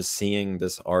it is just seeing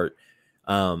this art,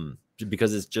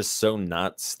 because it's just so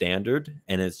not standard,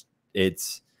 and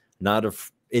it's not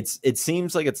it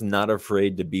seems like it's not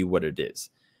afraid to be what it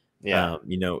is. Yeah.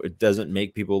 It doesn't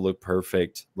make people look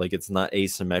perfect. Like, it's not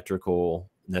asymmetrical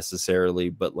necessarily,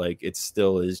 but like it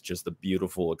still is just a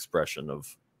beautiful expression of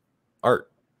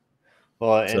art.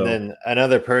 Well, and then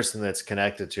another person that's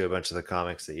connected to a bunch of the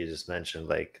comics that you just mentioned,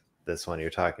 like this one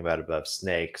you're talking about, Above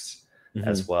Snakes,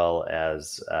 as well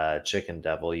as Chicken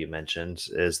Devil you mentioned,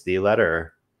 is the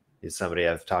letterer. He's somebody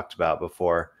I've talked about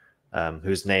before,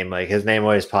 whose name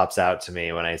always pops out to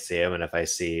me when I see him. And if I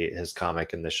see his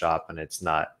comic in the shop and it's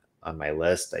not on my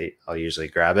list, I'll usually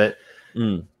grab it. I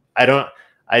want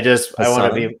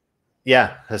to be,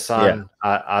 Hassan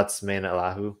Otsmain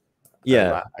Elahu.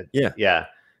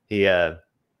 He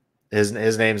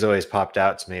his name's always popped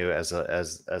out to me as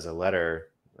a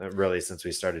letter, really, since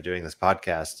we started doing this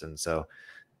podcast. And so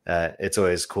it's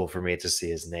always cool for me to see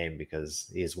his name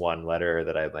because he's one letter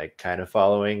that I like kind of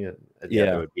following. The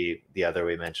other would be the other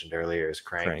we mentioned earlier is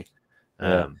Crank.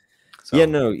 Yeah. Yeah,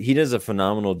 no, he does a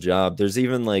phenomenal job. There's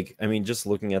even like, I mean, just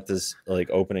looking at this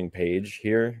like opening page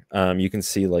here, you can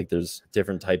see like there's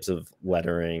different types of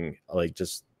lettering, like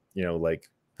just, you know, like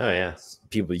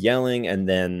people yelling and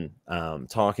then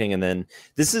talking, and then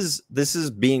this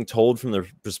is being told from the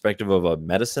perspective of a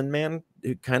medicine man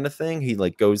kind of thing. He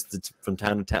like goes from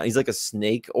town to town. He's like a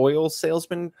snake oil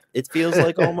salesman, it feels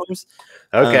like almost.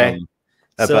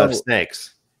 Above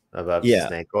snakes, above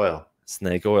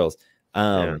snake oils.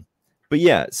 But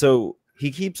yeah, so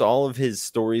he keeps all of his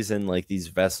stories in like these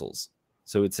vessels,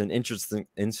 so it's an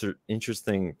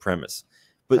interesting premise.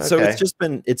 But so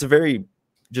it's a very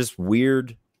just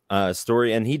weird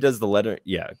story, and he does the letter.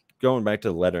 Yeah, going back to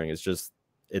the lettering, it's just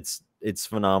it's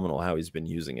phenomenal how he's been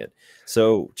using it.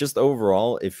 So just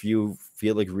overall, if you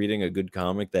feel like reading a good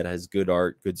comic that has good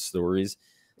art, good stories,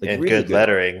 like and really good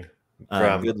lettering.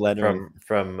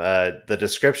 From the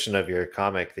description of your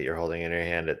comic that you're holding in your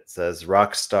hand, it says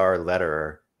rock star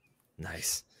letterer.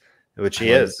 Nice. Which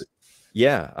he is.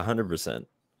 Yeah, 100%.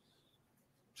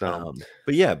 So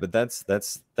but that's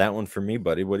that one for me,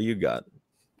 buddy. What do you got?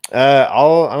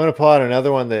 I'm gonna pull out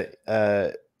another one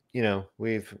that you know,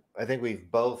 I think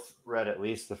we've both read at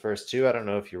least the first two. I don't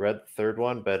know if you read the third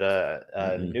one, but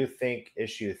New Think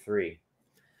issue 3.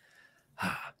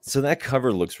 So that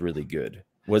cover looks really good.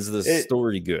 Was the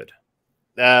story good?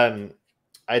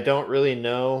 I don't really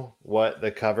know what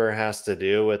the cover has to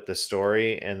do with the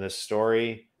story, and the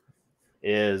story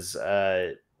is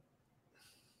I'll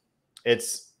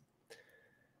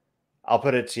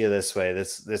put it to you this way.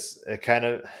 This kind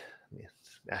of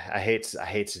I hate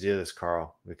to do this,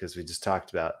 Carl, because we just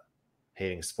talked about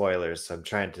hating spoilers. So I'm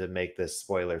trying to make this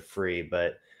spoiler free,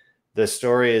 but the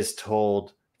story is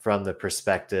told from the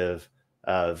perspective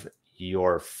of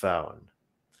your phone.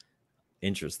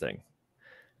 Interesting.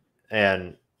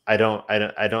 And I don't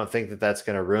think that that's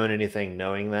going to ruin anything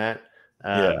knowing that.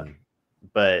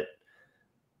 But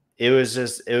it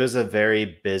was a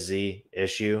very busy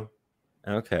issue.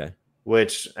 Okay.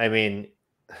 Which, I mean,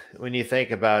 when you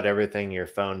think about everything your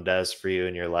phone does for you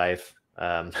in your life,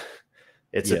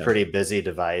 it's a pretty busy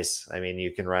device. I mean,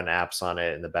 you can run apps on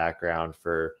it in the background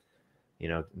for, you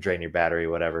know, drain your battery,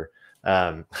 whatever.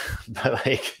 But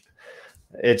like,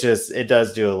 it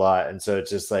does do a lot. And so it's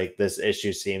just like this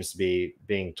issue seems to be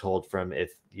being told from,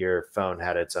 if your phone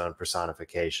had its own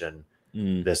personification,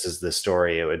 this is the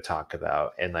story it would talk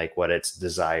about, and like what its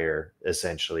desire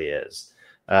essentially is.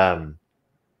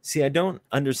 See, I don't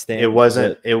understand. It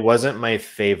wasn't my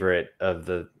favorite of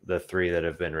the 3 that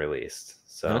have been released.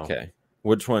 So okay,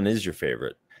 which one is your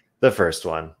favorite? The first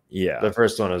one. Yeah, the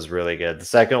first one was really good. The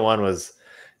second one was,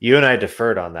 you and I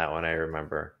deferred on that one. I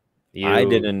remember. I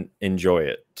didn't enjoy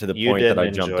it to the point that I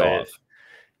jumped off.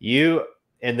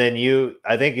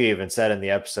 I think you even said in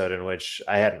the episode in which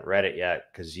I hadn't read it yet,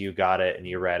 because you got it and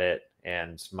you read it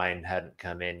and mine hadn't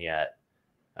come in yet.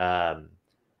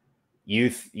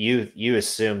 You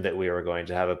assumed that we were going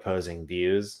to have opposing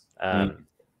views. And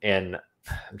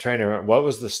I'm trying to remember, what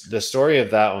was the story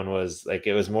of that one was like,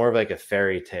 it was more of like a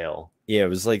fairy tale. Yeah, it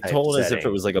was like told as if it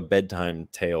was like a bedtime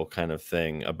tale kind of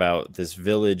thing about this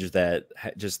village that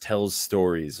just tells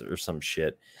stories or some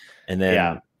shit. And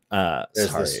then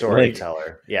there's the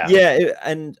storyteller.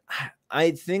 And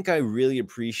I think I really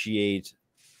appreciate,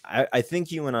 I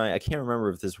think you and I can't remember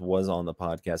if this was on the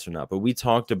podcast or not, but we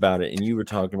talked about it, and you were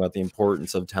talking about the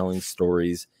importance of telling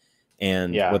stories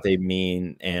and what they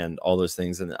mean and all those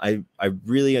things. And I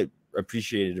really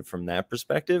appreciated it from that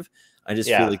perspective. I just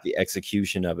feel like the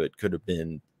execution of it could have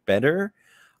been better.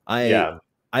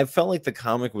 I felt like the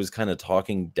comic was kind of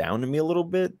talking down to me a little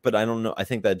bit, but I don't know. I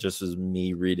think that just was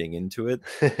me reading into it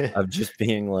of just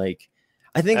being like,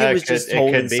 I think it was just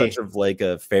told in such of like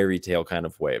a fairy tale kind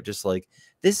of way of just like,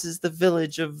 this is the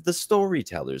village of the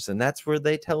storytellers, and that's where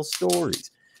they tell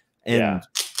stories. And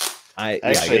I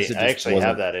actually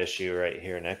have that issue right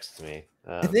here next to me.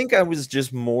 I think I was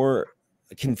just more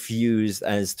confused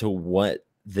as to what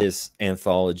this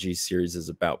anthology series is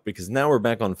about, because now we're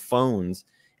back on phones,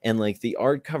 and like the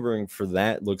art covering for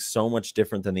that looks so much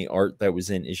different than the art that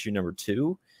was in issue number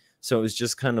 2. So it was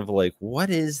just kind of like, what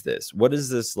is this? What is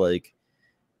this like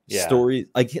story?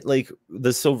 Like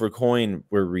the silver coin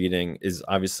we're reading is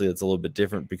obviously it's a little bit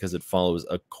different because it follows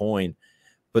a coin,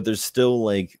 but there's still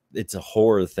like, it's a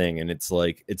horror thing, and it's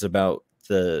like, it's about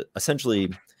the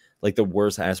essentially like the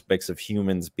worst aspects of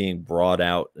humans being brought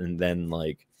out and then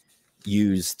like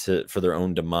used for their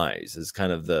own demise is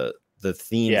kind of the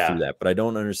theme through that. But I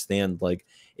don't understand, like,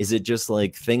 is it just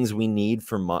like things we need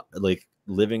for like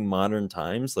living modern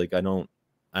times. Like I don't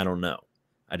know.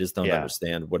 I just don't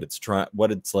understand what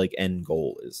its like end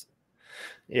goal is.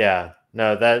 Yeah,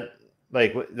 no,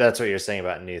 that's what you're saying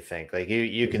about New Think. Like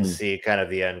you can see kind of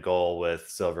the end goal with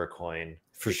Silver Coin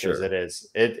for sure. it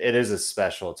is a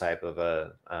special type of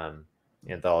a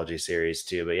anthology series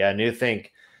too. But yeah, New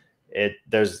Think,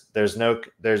 there's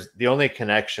the only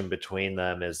connection between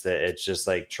them is that it's just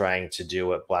like trying to do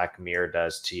what Black Mirror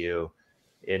does to you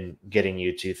in getting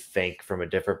you to think from a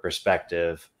different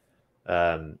perspective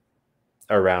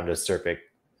around a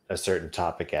certain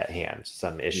topic at hand,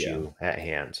 some issue at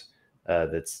hand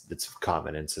that's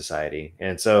common in society.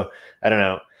 And so I don't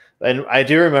know. And I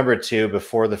do remember too,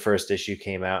 before the first issue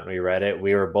came out and we read it,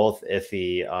 we were both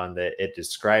iffy on that it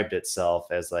described itself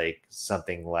as like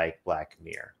something like Black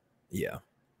Mirror. Yeah.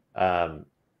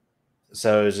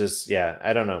 So it was just,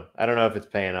 I don't know. I don't know if it's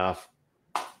paying off.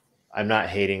 I'm not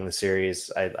hating the series.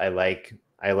 I like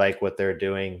what they're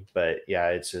doing, but yeah,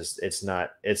 it's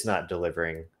not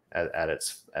delivering at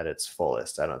its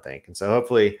fullest, I don't think. And so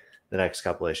hopefully the next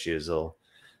couple issues will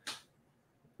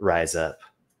rise up.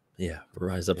 Yeah,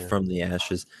 rise up from the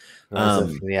ashes. Rise up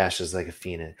from the ashes like a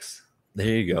phoenix. There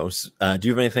you go. Do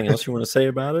you have anything else you want to say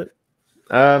about it?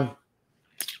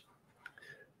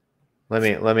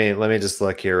 Let me just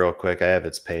look here real quick. I have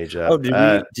its page up. Oh,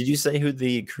 did you say who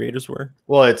the creators were?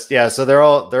 Well, so they're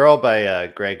all by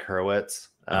Greg Hurwitz.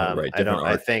 Right.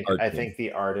 I think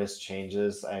the artist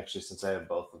changes actually, since I have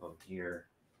both of them here.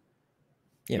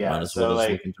 Yeah, might as well just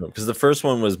look into them, because the first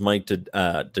one was Mike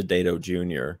Dedato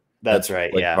Jr. That's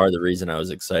right. Like part of the reason I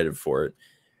was excited for it.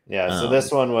 Yeah. So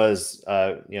this one was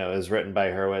is written by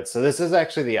Hurwitz. So this is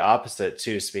actually the opposite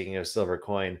too. Speaking of Silver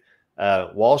Coin,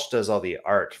 Walsh does all the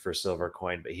art for Silver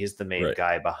Coin, but he's the main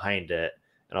guy behind it,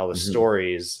 and all the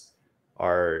stories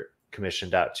are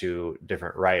commissioned out to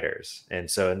different writers. And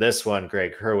so in this one,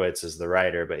 Greg Hurwitz is the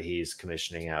writer, but he's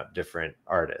commissioning out different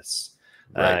artists.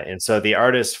 And so the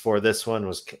artist for this one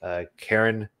was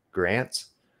Karen Grant.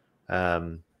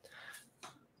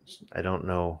 I don't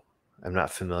know. I'm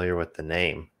not familiar with the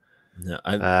name. No,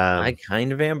 I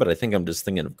kind of am, but I think I'm just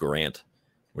thinking of Grant,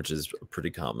 which is a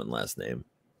pretty common last name.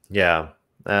 Yeah.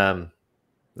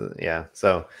 Yeah.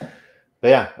 So, but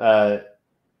yeah,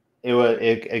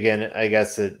 again, I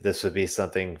guess this would be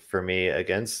something for me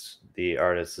against the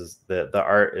artists. Is the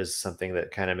art is something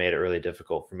that kind of made it really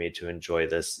difficult for me to enjoy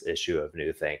this issue of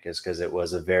New Think, is because it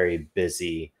was a very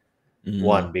busy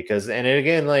one. And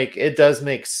again, like, it does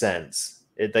make sense.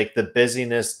 It, like, the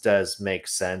busyness does make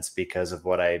sense because of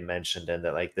what I mentioned, and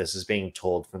that, like, this is being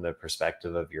told from the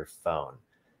perspective of your phone.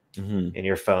 And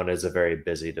your phone is a very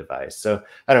busy device. So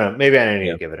I don't know. Maybe I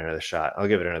need to give it another shot. I'll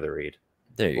give it another read.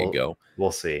 There you go.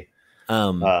 We'll see.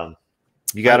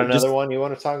 You got another one you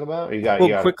want to talk about? You got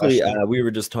quickly. We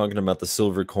were just talking about the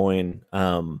Silver Coin.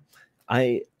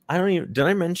 I don't even, did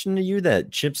I mention to you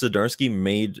that Chip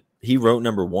Zdarsky he wrote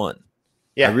 #1?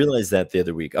 Yeah, I realized that the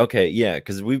other week. Okay, yeah,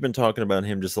 because we've been talking about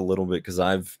him just a little bit, because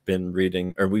I've been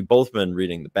reading, or we've both been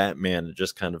reading the Batman, and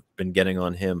just kind of been getting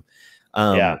on him.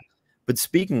 But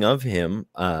speaking of him,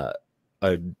 I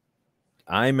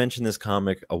mentioned this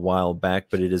comic a while back,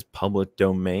 but it is public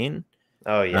domain.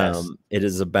 Oh, yes. It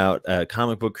is about a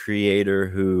comic book creator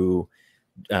who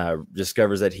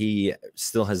discovers that he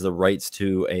still has the rights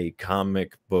to a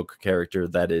comic book character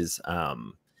that is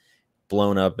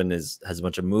blown up and has a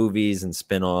bunch of movies and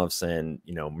spin-offs and,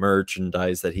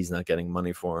 merchandise that he's not getting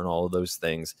money for, and all of those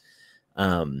things.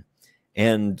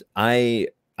 And I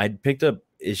picked up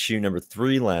issue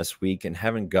 #3 last week and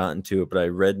haven't gotten to it, but I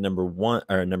read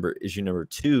issue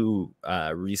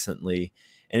 #2 recently,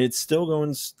 and it's still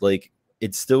going, like,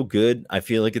 it's still good. I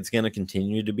feel like it's going to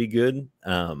continue to be good.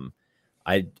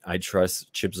 I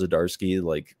trust Chip Zdarsky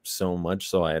like so much,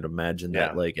 so I'd imagine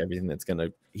that like everything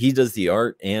he does the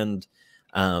art, and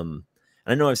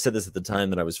I know I've said this at the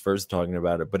time that I was first talking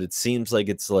about it, but it seems like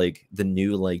it's like the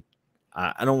new, like,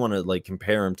 I don't want to like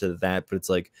compare him to that, but it's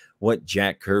like what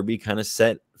Jack Kirby kind of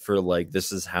set for, like,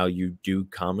 this is how you do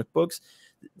comic books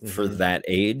for that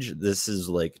age. This is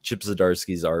like Chip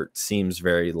Zdarsky's art seems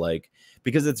very, like,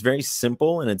 because it's very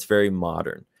simple and it's very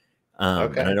modern.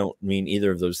 And I don't mean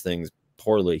either of those things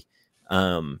poorly.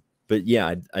 But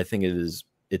yeah, I think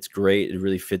it's great. It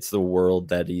really fits the world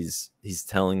that he's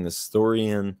telling the story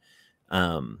in.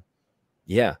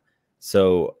 Yeah.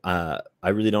 So I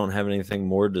really don't have anything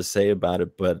more to say about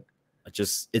it, but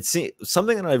it's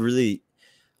something that I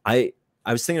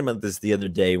was thinking about this the other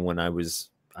day when I was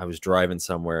driving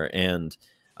somewhere, and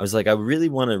I was like, I really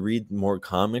want to read more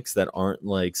comics that aren't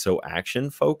like so action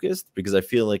focused, because I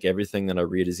feel like everything that I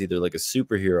read is either like a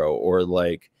superhero or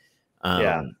like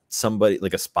somebody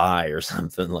like a spy or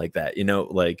something like that, you know,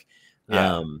 like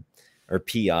or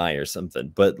PI or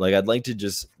something. But like I'd like to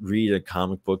just read a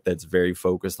comic book that's very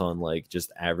focused on like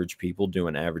just average people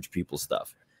doing average people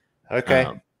stuff. Okay.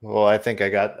 Well, I think I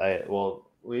got I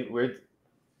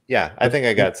think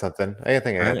I got something. I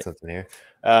think I got something here.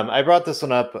 I brought this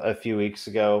one up a few weeks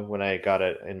ago when I got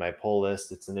it in my pull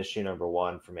list. It's an issue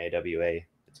 #1 from AWA.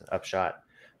 It's an upshot.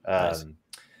 Nice.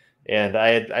 And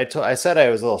I said I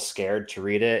was a little scared to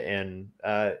read it, and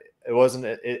it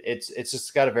wasn't. It's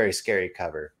just got a very scary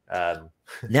cover.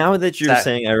 Now that you're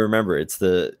saying, I remember it's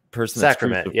the person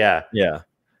Sacrament. Yeah. So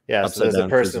there's a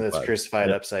person that's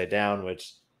crucified upside down,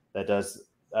 which that does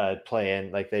play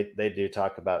in. Like they do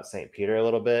talk about St. Peter a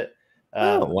little bit.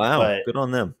 Oh wow, good on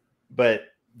them. But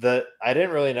I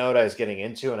didn't really know what I was getting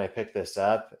into when I picked this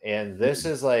up, and this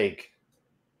is like,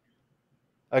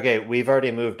 okay, we've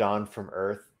already moved on from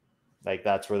Earth. Like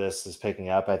that's where this is picking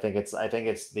up. I think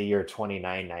it's the year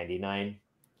 2999.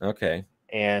 Okay.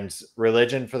 And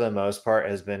religion for the most part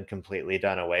has been completely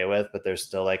done away with, but there's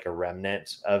still like a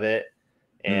remnant of it.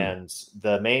 And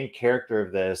the main character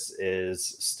of this is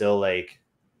still like,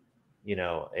 you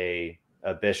know, a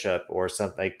bishop or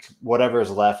something, like whatever is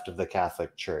left of the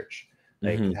Catholic Church,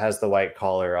 like has the white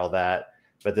collar, all that.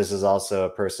 But this is also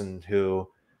a person who,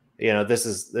 you know,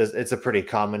 it's a pretty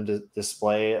common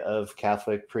display of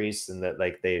Catholic priests, and that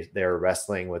like they're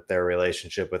wrestling with their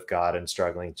relationship with God and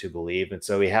struggling to believe. And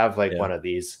so we have like one of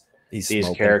these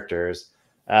characters.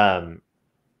 But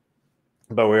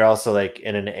we're also like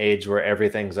in an age where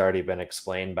everything's already been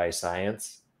explained by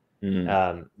science.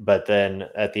 But then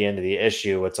at the end of the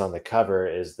issue, what's on the cover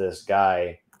is this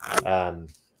guy.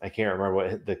 I can't remember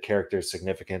what the character's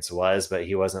significance was, but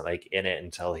he wasn't like in it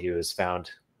until he was found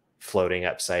floating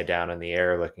upside down in the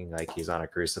air, looking like he's on a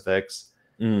crucifix.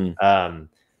 And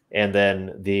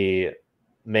then the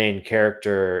main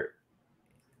character,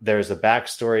 there's a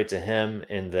backstory to him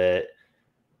in that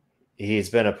he's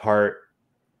been a part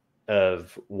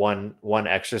of one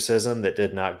exorcism that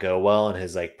did not go well, and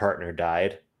his like partner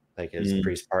died, like his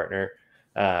priest partner.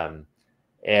 And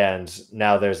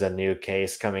now there's a new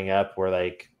case coming up where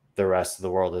like the rest of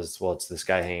the world is, well, it's this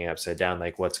guy hanging upside down,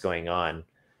 like what's going on?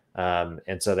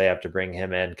 And so they have to bring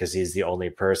him in because he's the only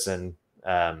person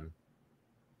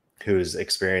who's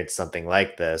experienced something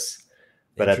like this.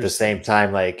 But at the same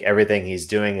time, like everything he's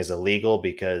doing is illegal,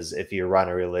 because if you run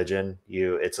a religion,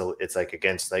 it's like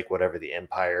against like whatever the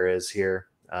empire is here.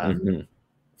 And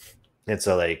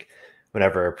so like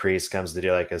whenever a priest comes to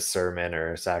do like a sermon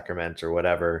or a sacrament or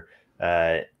whatever,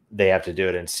 they have to do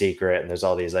it in secret. And there's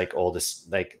all these like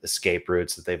oldest like escape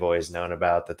routes that they've always known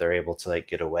about that they're able to like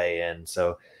get away in.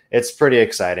 So it's pretty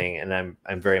exciting, and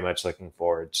I'm very much looking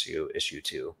forward to issue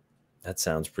 2. It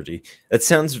seems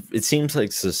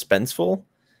like suspenseful.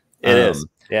 It is.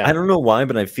 Yeah. I don't know why,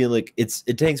 but I feel like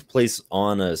it takes place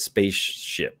on a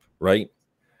spaceship, right?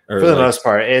 Or for the most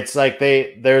part, it's like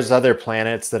there's other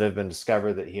planets that have been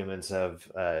discovered that humans have,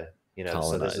 you know,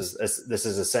 colonized. So this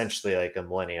is essentially like a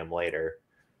millennium later,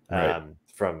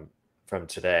 from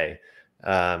today.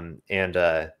 So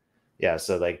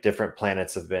like different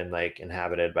planets have been like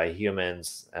inhabited by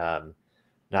humans.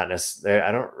 Not necessarily,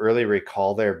 I don't really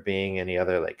recall there being any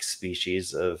other like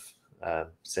species of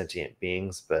sentient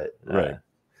beings, but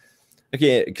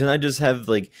okay, can I just have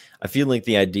like, I feel like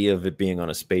the idea of it being on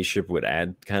a spaceship would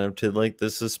add kind of to like the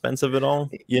suspense of it all,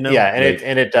 you know? Yeah, and like,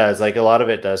 it does, like a lot of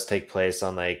it does take place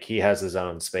on like, he has his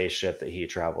own spaceship that he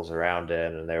travels around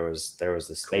in, and there was the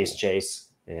space chase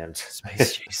and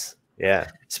space chase. Yeah,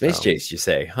 space chase, you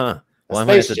say, huh? Well, I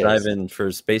might have to dive in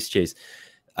for space chase.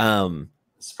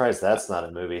 Surprised that's not a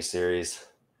movie series.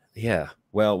 Yeah,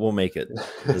 well, we'll make it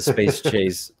the space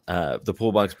chase. The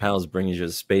Pullbox Pals brings you a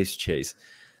space chase.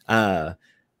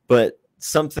 But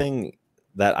something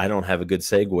that I don't have a good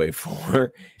segue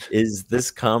for is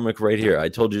this comic right here. I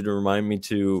told you to remind me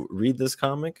to read this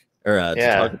comic or to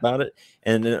talk about it.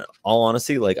 And in all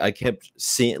honesty, like I kept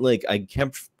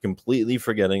completely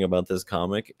forgetting about this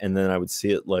comic, and then I would see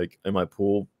it like in my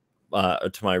pool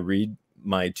to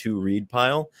my to read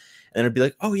pile, and I'd be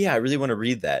like, oh yeah, I really want to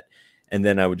read that, and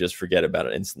then I would just forget about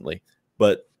it instantly.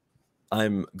 But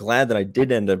I'm glad that I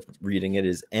did end up reading it.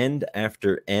 Is End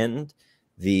After End.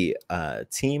 The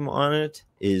team on it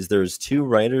is, there's 2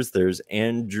 writers. There's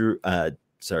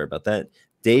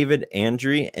David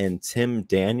Andry and Tim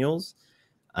Daniels.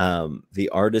 The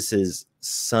artist is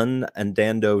Sun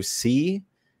Andando C.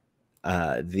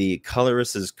 The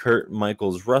colorist is Kurt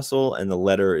Michaels Russell, and the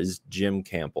letterer is Jim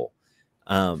Campbell.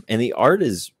 And the art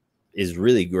is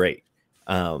really great.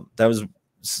 That was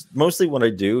mostly what I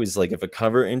do is like, if a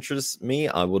cover interests me,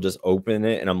 I will just open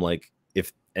it, and I'm like,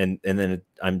 if and then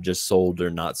I'm just sold or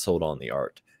not sold on the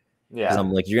art. Because Yeah.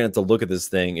 I'm like, you're gonna have to look at this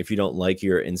thing. If you don't like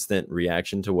your instant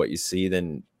reaction to what you see,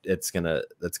 then it's gonna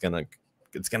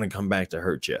come back to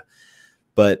hurt you.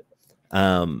 But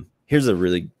here's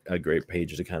a great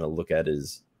page to kind of look at,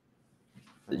 is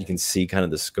that you can see kind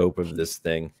of the scope of this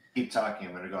thing. Keep talking.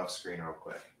 I'm gonna go off screen real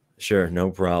quick. Sure,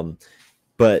 no problem.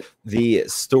 But the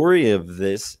story of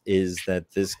this is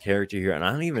that this character here, and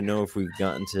I don't even know if we've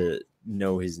gotten to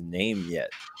know his name yet,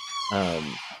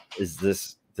 is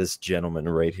this gentleman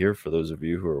right here. For those of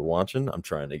you who are watching, I'm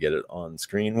trying to get it on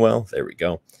screen. Well, there we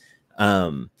go.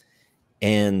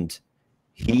 And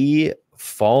he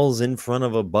falls in front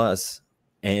of a bus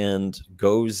and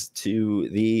goes to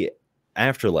the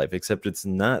afterlife, except it's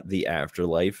not the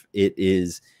afterlife. It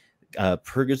is a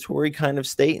purgatory kind of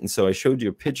state. And so I showed you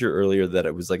a picture earlier that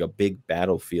it was like a big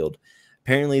battlefield.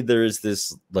 Apparently there is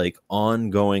this like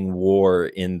ongoing war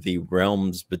in the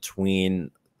realms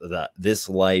between this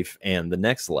life and the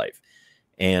next life.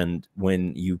 And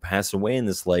when you pass away in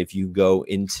this life, you go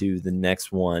into the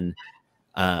next one,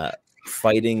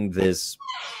 fighting this,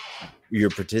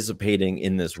 you're participating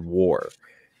in this war.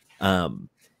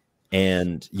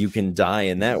 And you can die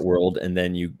in that world, and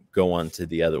then you go on to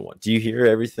the other one. Do you hear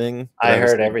everything? I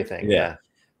heard everything. Yeah.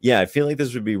 Yeah, I feel like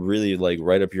this would be really like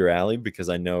right up your alley, because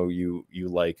I know you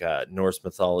like Norse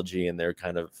mythology, and they're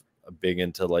kind of big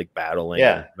into like battling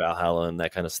and Valhalla and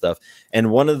that kind of stuff.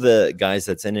 And one of the guys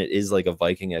that's in it is like a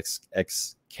Viking-esque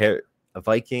character.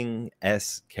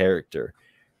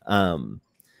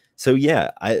 So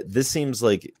yeah, this seems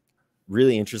like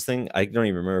really interesting. I don't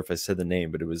even remember if I said the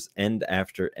name, but it was End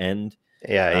After End.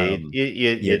 Yeah,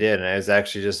 you did. And I was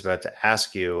actually just about to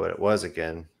ask you what it was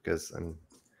again, because I'm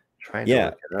trying to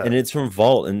look it up. And it's from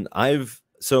Vault, and I'm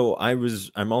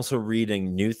also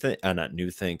reading not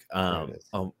New Think. Oh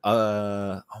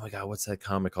my god, what's that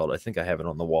comic called? I think I have it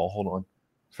on the wall. Hold on.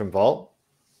 From Vault?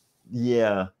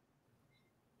 Yeah.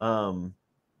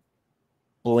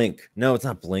 Blink. No, it's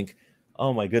not Blink.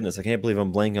 Oh my goodness, I can't believe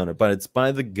I'm blanking on it. But it's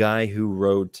by the guy who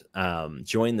wrote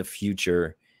Join the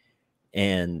Future,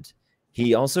 and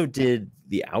he also did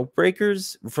The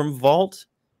Outbreakers from Vault.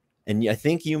 And I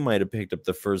think you might have picked up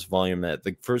the first volume. That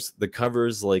the cover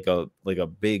is like a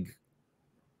big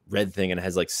red thing, and it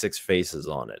has like 6 faces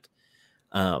on it.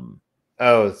 It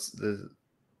was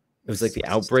like The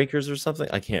Outbreakers or something.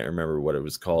 I can't remember what it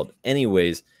was called.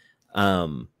 Anyways,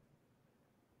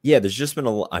 yeah, there's just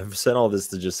been I've said all this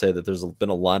to just say that there's been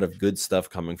a lot of good stuff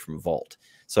coming from Vault.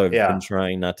 So I've been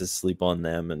trying not to sleep on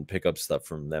them and pick up stuff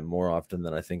from them more often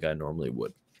than I think I normally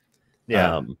would.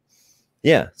 Yeah.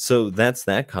 Yeah, so that's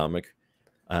that comic.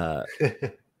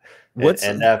 What's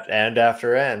End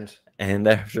After End.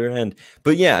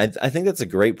 But yeah, I think that's a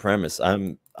great premise.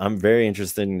 I'm very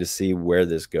interested to see where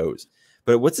this goes.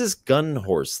 But what's this gun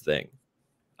horse thing?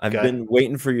 I've been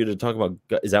waiting for you to talk about.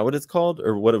 Is that what it's called,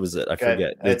 or what was it? I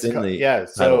forget. It's in the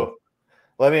So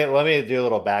let me do a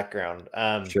little background.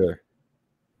 Sure.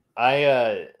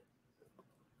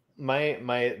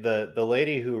 The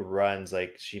lady who runs,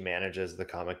 like, she manages the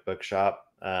comic book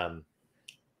shop.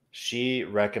 She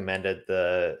recommended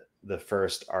the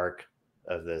first arc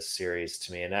of this series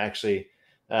to me, and actually,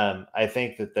 I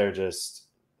think that they're just,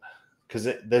 because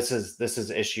this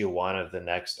is issue 1 of the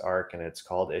next arc, and it's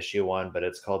called issue 1, but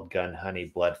it's called Gun Honey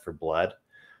Blood for Blood.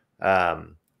 There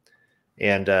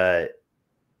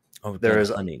is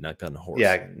honey, not gun horse.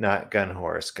 Yeah, not gun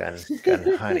horse, gun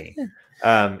honey.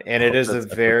 And it is a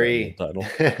very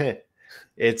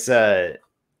it's a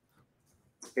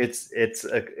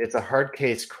hard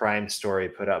case crime story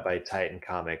put out by Titan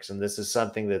Comics, and this is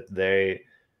something that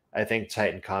I think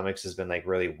Titan Comics has been like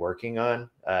really working on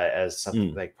as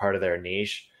something like part of their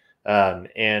niche.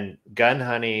 And Gun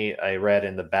Honey, I read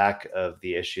in the back of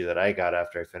the issue that I got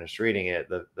after I finished reading it,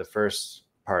 the first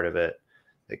part of it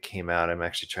that came out. I'm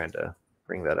actually trying to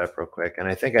bring that up real quick, and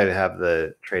I think I have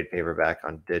the trade paperback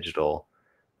on digital.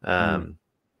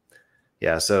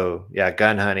 Yeah, so yeah,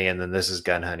 Gun Honey, and then this is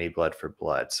Gun Honey Blood for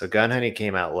Blood. So Gun Honey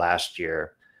came out last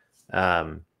year,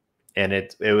 and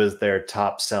it was their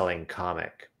top selling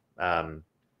comic, and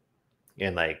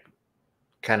like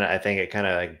kind of, I think it kind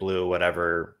of like blew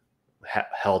whatever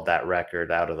held that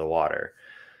record out of the water.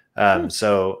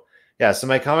 So yeah, so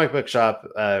my comic book shop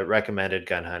recommended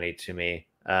Gun Honey to me,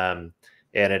 and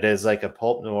it is like a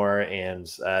pulp noir, and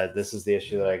this is the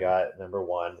issue that I got, number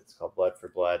 1. It's called Blood for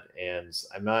Blood, and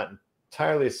I'm not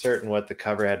entirely certain what the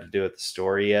cover had to do with the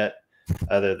story yet,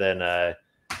 other than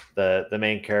the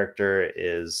main character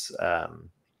is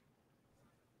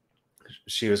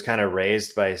she was kind of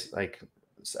raised by like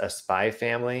a spy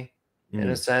family in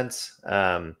a sense,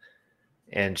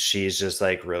 and she's just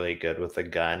like really good with a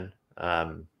gun.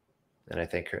 And I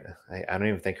think I don't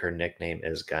even think her nickname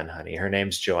is Gun Honey. Her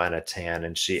name's Joanna Tan,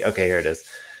 and okay, here it is.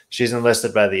 She's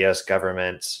enlisted by the U.S.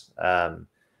 government,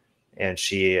 and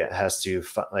she has to,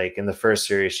 like, in the first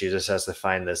series, she just has to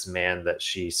find this man that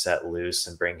she set loose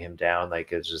and bring him down.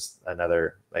 Like, it's just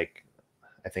another, like,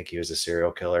 I think he was a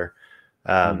serial killer,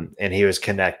 and he was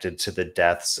connected to the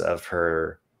deaths of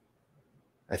her.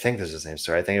 I think this is the same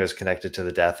story. I think it was connected to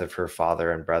the death of her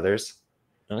father and brothers.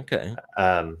 Okay.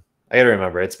 I gotta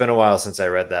remember. It's been a while since I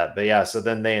read that, but yeah. So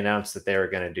then they announced that they were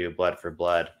going to do Blood for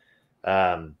Blood,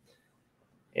 and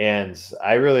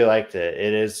I really liked it.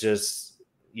 It is just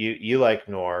you like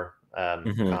noir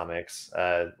comics.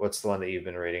 What's the one that you've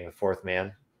been reading? The Fourth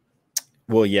Man.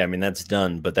 Well, yeah, I mean that's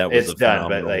done, but that was it's a done,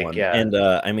 phenomenal but like, one. yeah, And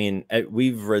I mean,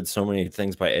 we've read so many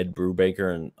things by Ed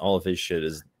Brubaker, and all of his shit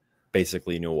is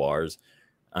basically noirs.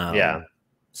 Yeah.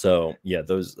 So yeah,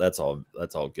 that's all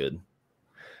good.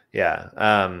 Yeah.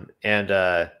 And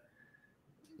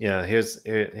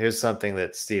here's something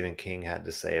that Stephen King had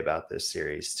to say about this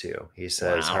series too. He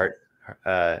says,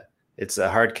 Wow. It's a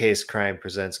hard case crime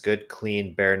presents good,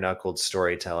 clean, bare-knuckled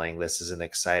storytelling. This is an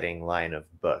exciting line of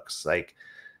books. Like,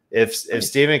 if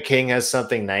Stephen King has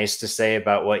something nice to say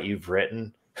about what you've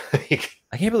written, I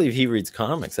can't believe he reads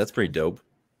comics. That's pretty dope.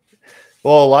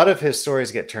 Well, a lot of his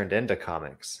stories get turned into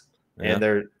comics,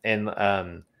 yeah. and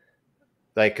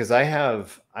like, because I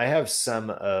have some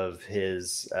of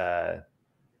his The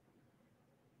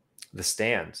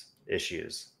Stand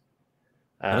issues.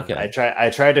 Okay. I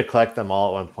tried to collect them all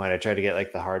at one point. I tried to get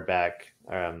like the hardback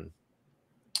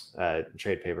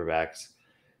trade paperbacks,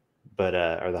 but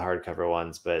or the hardcover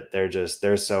ones, but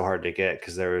they're so hard to get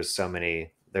because there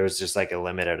was just like a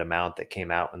limited amount that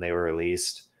came out when they were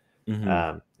released.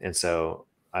 And so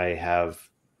I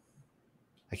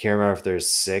can't remember if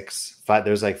there's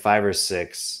there's like 5 or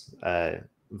 6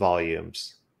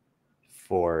 volumes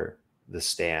for The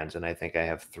Stand, and I think I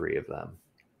have 3 of them.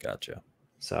 Gotcha.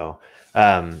 So,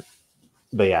 but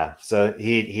yeah, so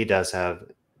he does have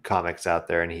comics out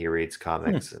there, and he reads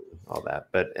comics and all that.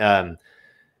 But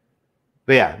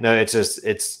yeah, no, it's just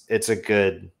it's a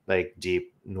good, like,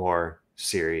 deep noir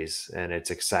series, and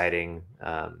it's exciting.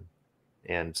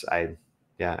 And I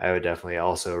would definitely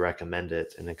also recommend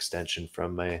it, an extension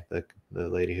from the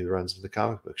lady who runs the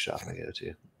comic book shop I go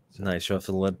to. So. Nice. You have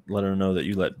to let her know that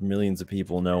you let millions of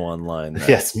people know online.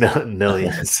 Yes,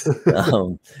 millions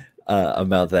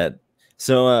about that.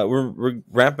 So we're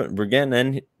wrapping. We're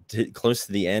getting close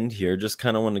to the end here. Just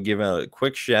kind of want to give out a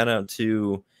quick shout out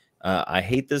to I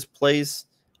Hate This Place.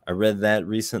 I read that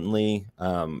recently.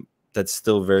 That's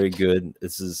still very good.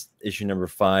 This is issue number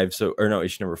 5. Issue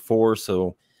number 4.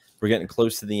 So we're getting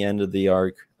close to the end of the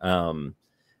arc.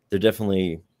 They're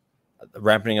definitely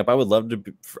wrapping up. I would love to.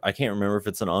 I can't remember if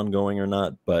it's an ongoing or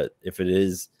not, but if it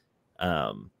is,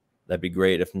 that'd be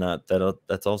great. If not,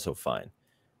 that's also fine.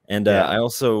 And I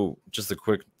also, just a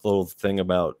quick little thing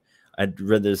about, I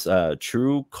read this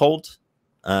True Cult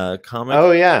comic.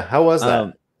 Oh yeah, how was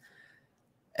that?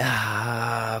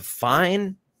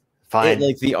 Fine.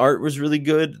 Like, the art was really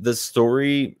good. The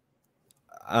story,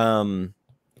 I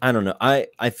don't know.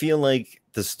 I feel like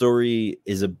the story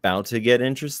is about to get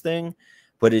interesting,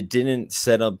 but it didn't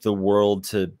set up the world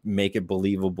to make it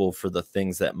believable for the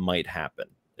things that might happen,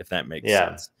 if that makes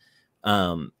sense.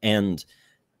 And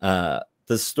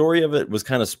the story of it was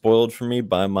kind of spoiled for me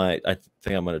by I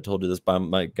think I might have told you this, by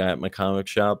my guy at my comic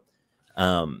shop.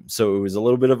 So it was a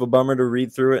little bit of a bummer to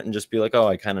read through it and just be like, oh,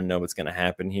 I kind of know what's going to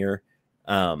happen here.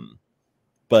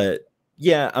 But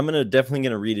yeah, I'm definitely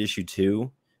going to read issue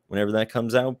 2 whenever that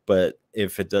comes out. But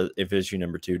if issue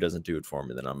number 2 doesn't do it for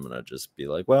me, then I'm going to just be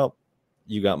like, well,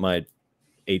 you got my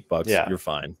 $8. Yeah. You're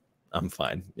fine. I'm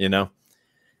fine. You know?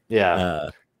 Yeah.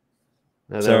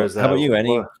 So how about you?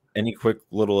 Any quick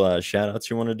little shout outs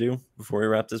you want to do before we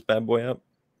wrap this bad boy up?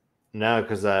 No,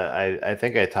 because I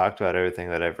think I talked about everything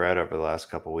that I've read over the last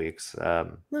couple weeks.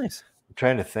 Nice. I'm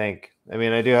trying to think. I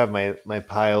mean, I do have my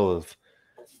pile of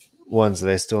ones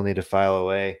that I still need to file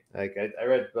away. Like, I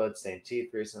read Bloodstained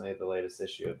Teeth recently, the latest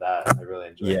issue of that. I really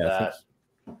enjoyed that.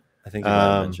 I think you might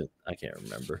have mentioned. I can't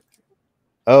remember.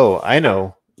 Oh, I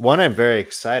know. One I'm very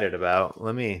excited about.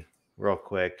 Let me real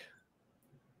quick.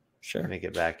 Sure. Let me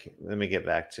get back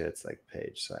to its like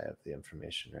page, so I have the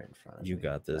information right in front of me. You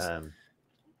got this.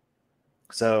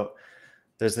 So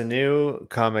there's a new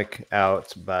comic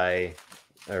out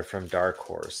from Dark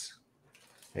Horse.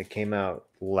 It came out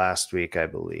last week, I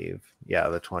believe. Yeah,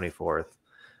 the 24th.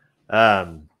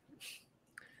 I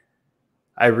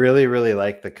really, really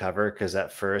like the cover, because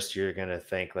at first you're gonna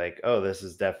think like, oh, this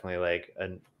is definitely like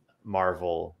a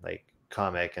Marvel like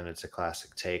comic, and it's a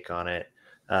classic take on it.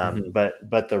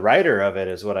 But the writer of it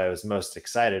is what I was most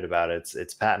excited about.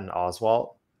 It's Patton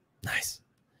Oswalt. Nice.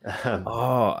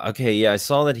 Oh, okay. Yeah, I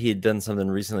saw that he had done something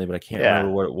recently, but I can't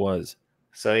remember what it was.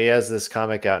 So he has this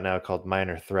comic out now called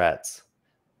Minor Threats.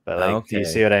 But like, do you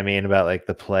see what I mean about like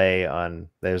the play on?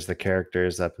 There's the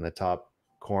characters up in the top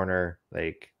corner,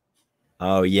 like.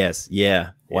 Oh yes,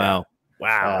 yeah. Wow,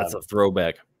 that's a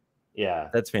throwback. Yeah,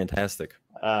 that's fantastic.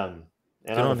 And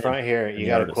on the front here, you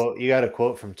got a quote. You got a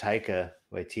quote from Taika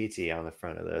Waititi on the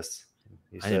front of this.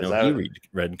 I didn't know he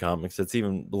read comics. That's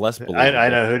even less believable. I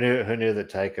know who knew that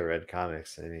Taika read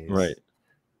comics. I mean, right.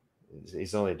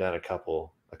 He's only done a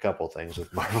couple things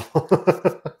with Marvel.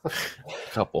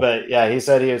 But yeah, he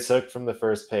said he was hooked from the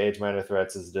first page. Minor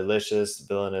Threats is delicious,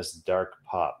 villainous, dark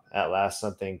pop. At last,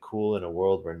 something cool in a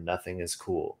world where nothing is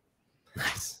cool.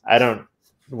 Nice.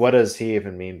 What does he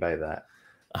even mean by that?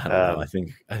 I don't know.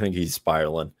 I think he's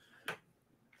spiraling.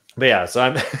 But yeah, so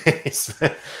I'm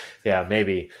yeah,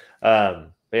 maybe.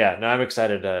 But yeah, no, I'm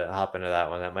excited to hop into that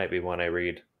one. That might be one I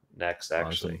read next,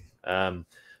 actually. Awesome.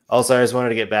 Also, I just wanted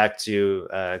to get back to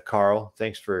Carl.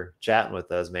 Thanks for chatting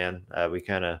with us, man. We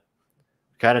kind of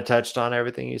touched on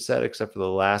everything you said except for the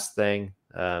last thing.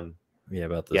 About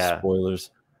the spoilers.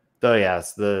 So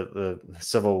yes, the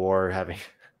Civil War having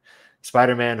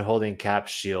Spider-Man holding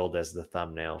Cap's shield as the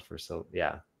thumbnail for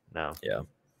Well,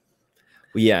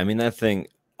 yeah, I mean that thing.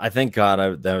 I thank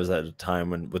God that was at a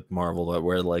time with Marvel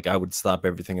where like I would stop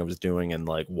everything I was doing and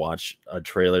like watch a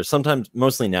trailer. Sometimes,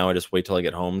 mostly now, I just wait till I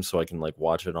get home so I can like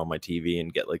watch it on my TV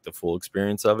and get like the full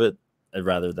experience of it,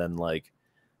 rather than like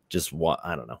just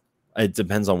I don't know. It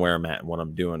depends on where I'm at and what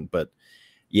I'm doing, but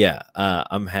yeah,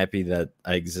 I'm happy that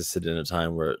I existed in a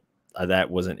time where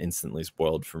that wasn't instantly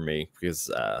spoiled for me,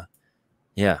 because I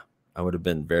would have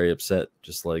been very upset,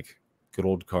 just like good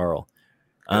old Carl.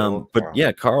 But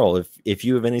yeah, Carl, if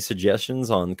you have any suggestions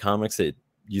on comics that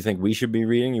you think we should be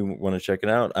reading, you want to check it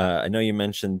out. I know you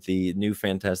mentioned the new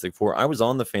Fantastic Four. I was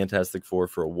on the Fantastic Four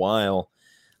for a while,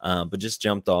 but just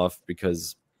jumped off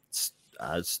because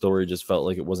story just felt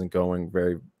like it wasn't going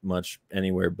very much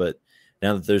anywhere. But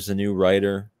now that there's a new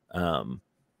writer,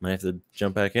 might have to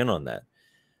jump back in on that.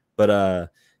 But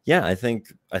yeah, I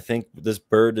think this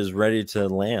bird is ready to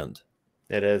land.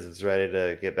 It is. It's ready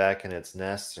to get back in its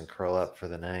nest and curl up for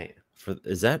the night.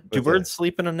 Do birds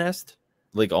sleep in a nest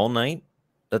like all night?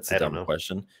 That's a dumb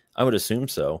question. I would assume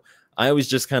so. I always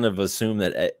just kind of assume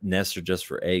that nests are just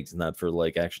for eggs, not for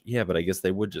like actually. Yeah, but I guess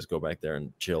they would just go back there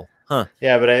and chill, huh?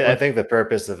 Yeah, but I think the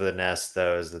purpose of the nest,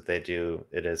 though, is that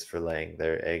it is for laying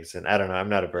their eggs. And I don't know. I'm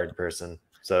not a bird person,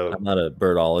 so I'm not a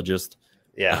birdologist.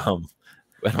 Yeah.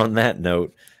 But on that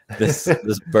note, this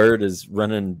bird is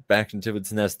running back into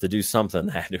its nest to do something.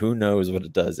 Who knows what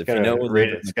it does? If you know,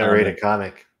 it's gonna read a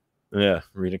comic. Yeah,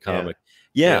 read a comic.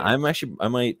 Yeah, I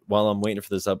might, while I'm waiting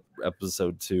for this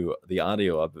episode to the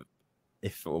audio up,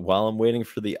 while I'm waiting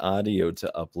for the audio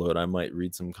to upload, I might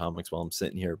read some comics while I'm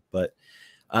sitting here. But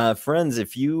friends,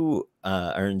 if you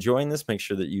are enjoying this, make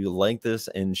sure that you like this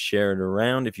and share it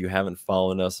around. If you haven't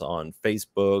followed us on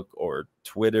Facebook or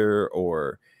Twitter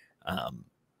or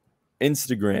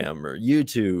Instagram or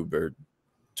YouTube or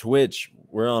Twitch,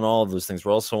 we're on all of those things.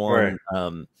 We're also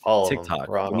on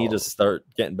TikTok. We need to start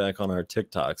getting back on our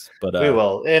TikToks, but we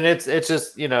will. And it's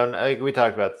just, we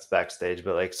talked about this backstage,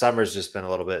 but like summer's just been a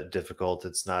little bit difficult.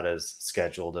 It's not as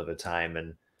scheduled of a time,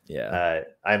 and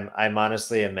I'm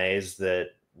honestly amazed that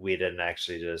we didn't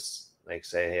actually just like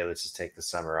say, hey, let's just take the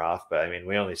summer off. But I mean,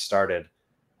 we only started,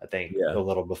 I think, a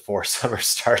little before summer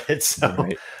started. So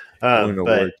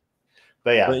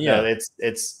But yeah, no,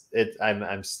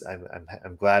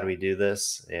 I'm glad we do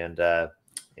this, and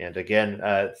again,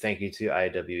 thank you to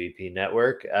IWEP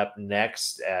Network. Up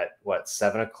next at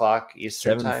 7 o'clock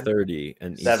Eastern time, 7:30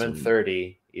 and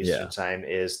 7:30 Eastern time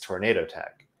is Tornado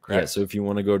Tag. Correct? Yeah, so if you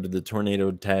want to go to the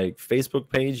Tornado Tag Facebook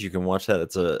page, you can watch that.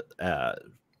 It's a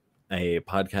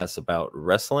podcast about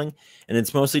wrestling, and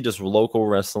it's mostly just local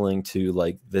wrestling to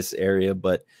like this area,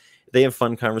 but they have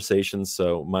fun conversations,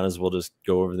 so might as well just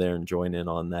go over there and join in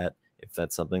on that if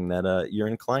that's something that you're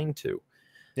inclined to.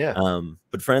 Yeah.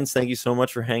 But friends, thank you so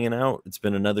much for hanging out. It's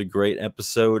been another great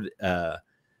episode.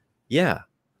 Yeah,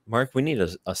 Mark, we need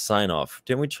a sign off.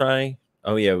 Didn't we try?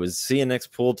 Oh yeah, it was see you next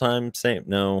pool time. Same.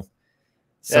 No.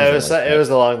 Yeah, it was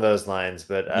along those lines,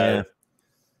 but I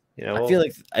feel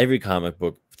like every comic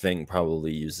book thing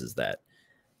probably uses that.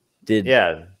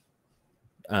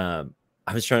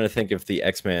 I was trying to think if the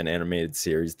X-Men animated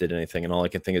series did anything, and all I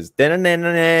can think is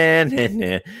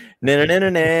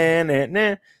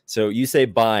so you say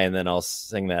bye, and then I'll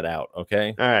sing that out,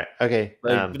 okay? All right. Okay.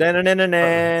 Like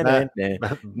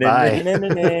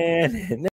Bye.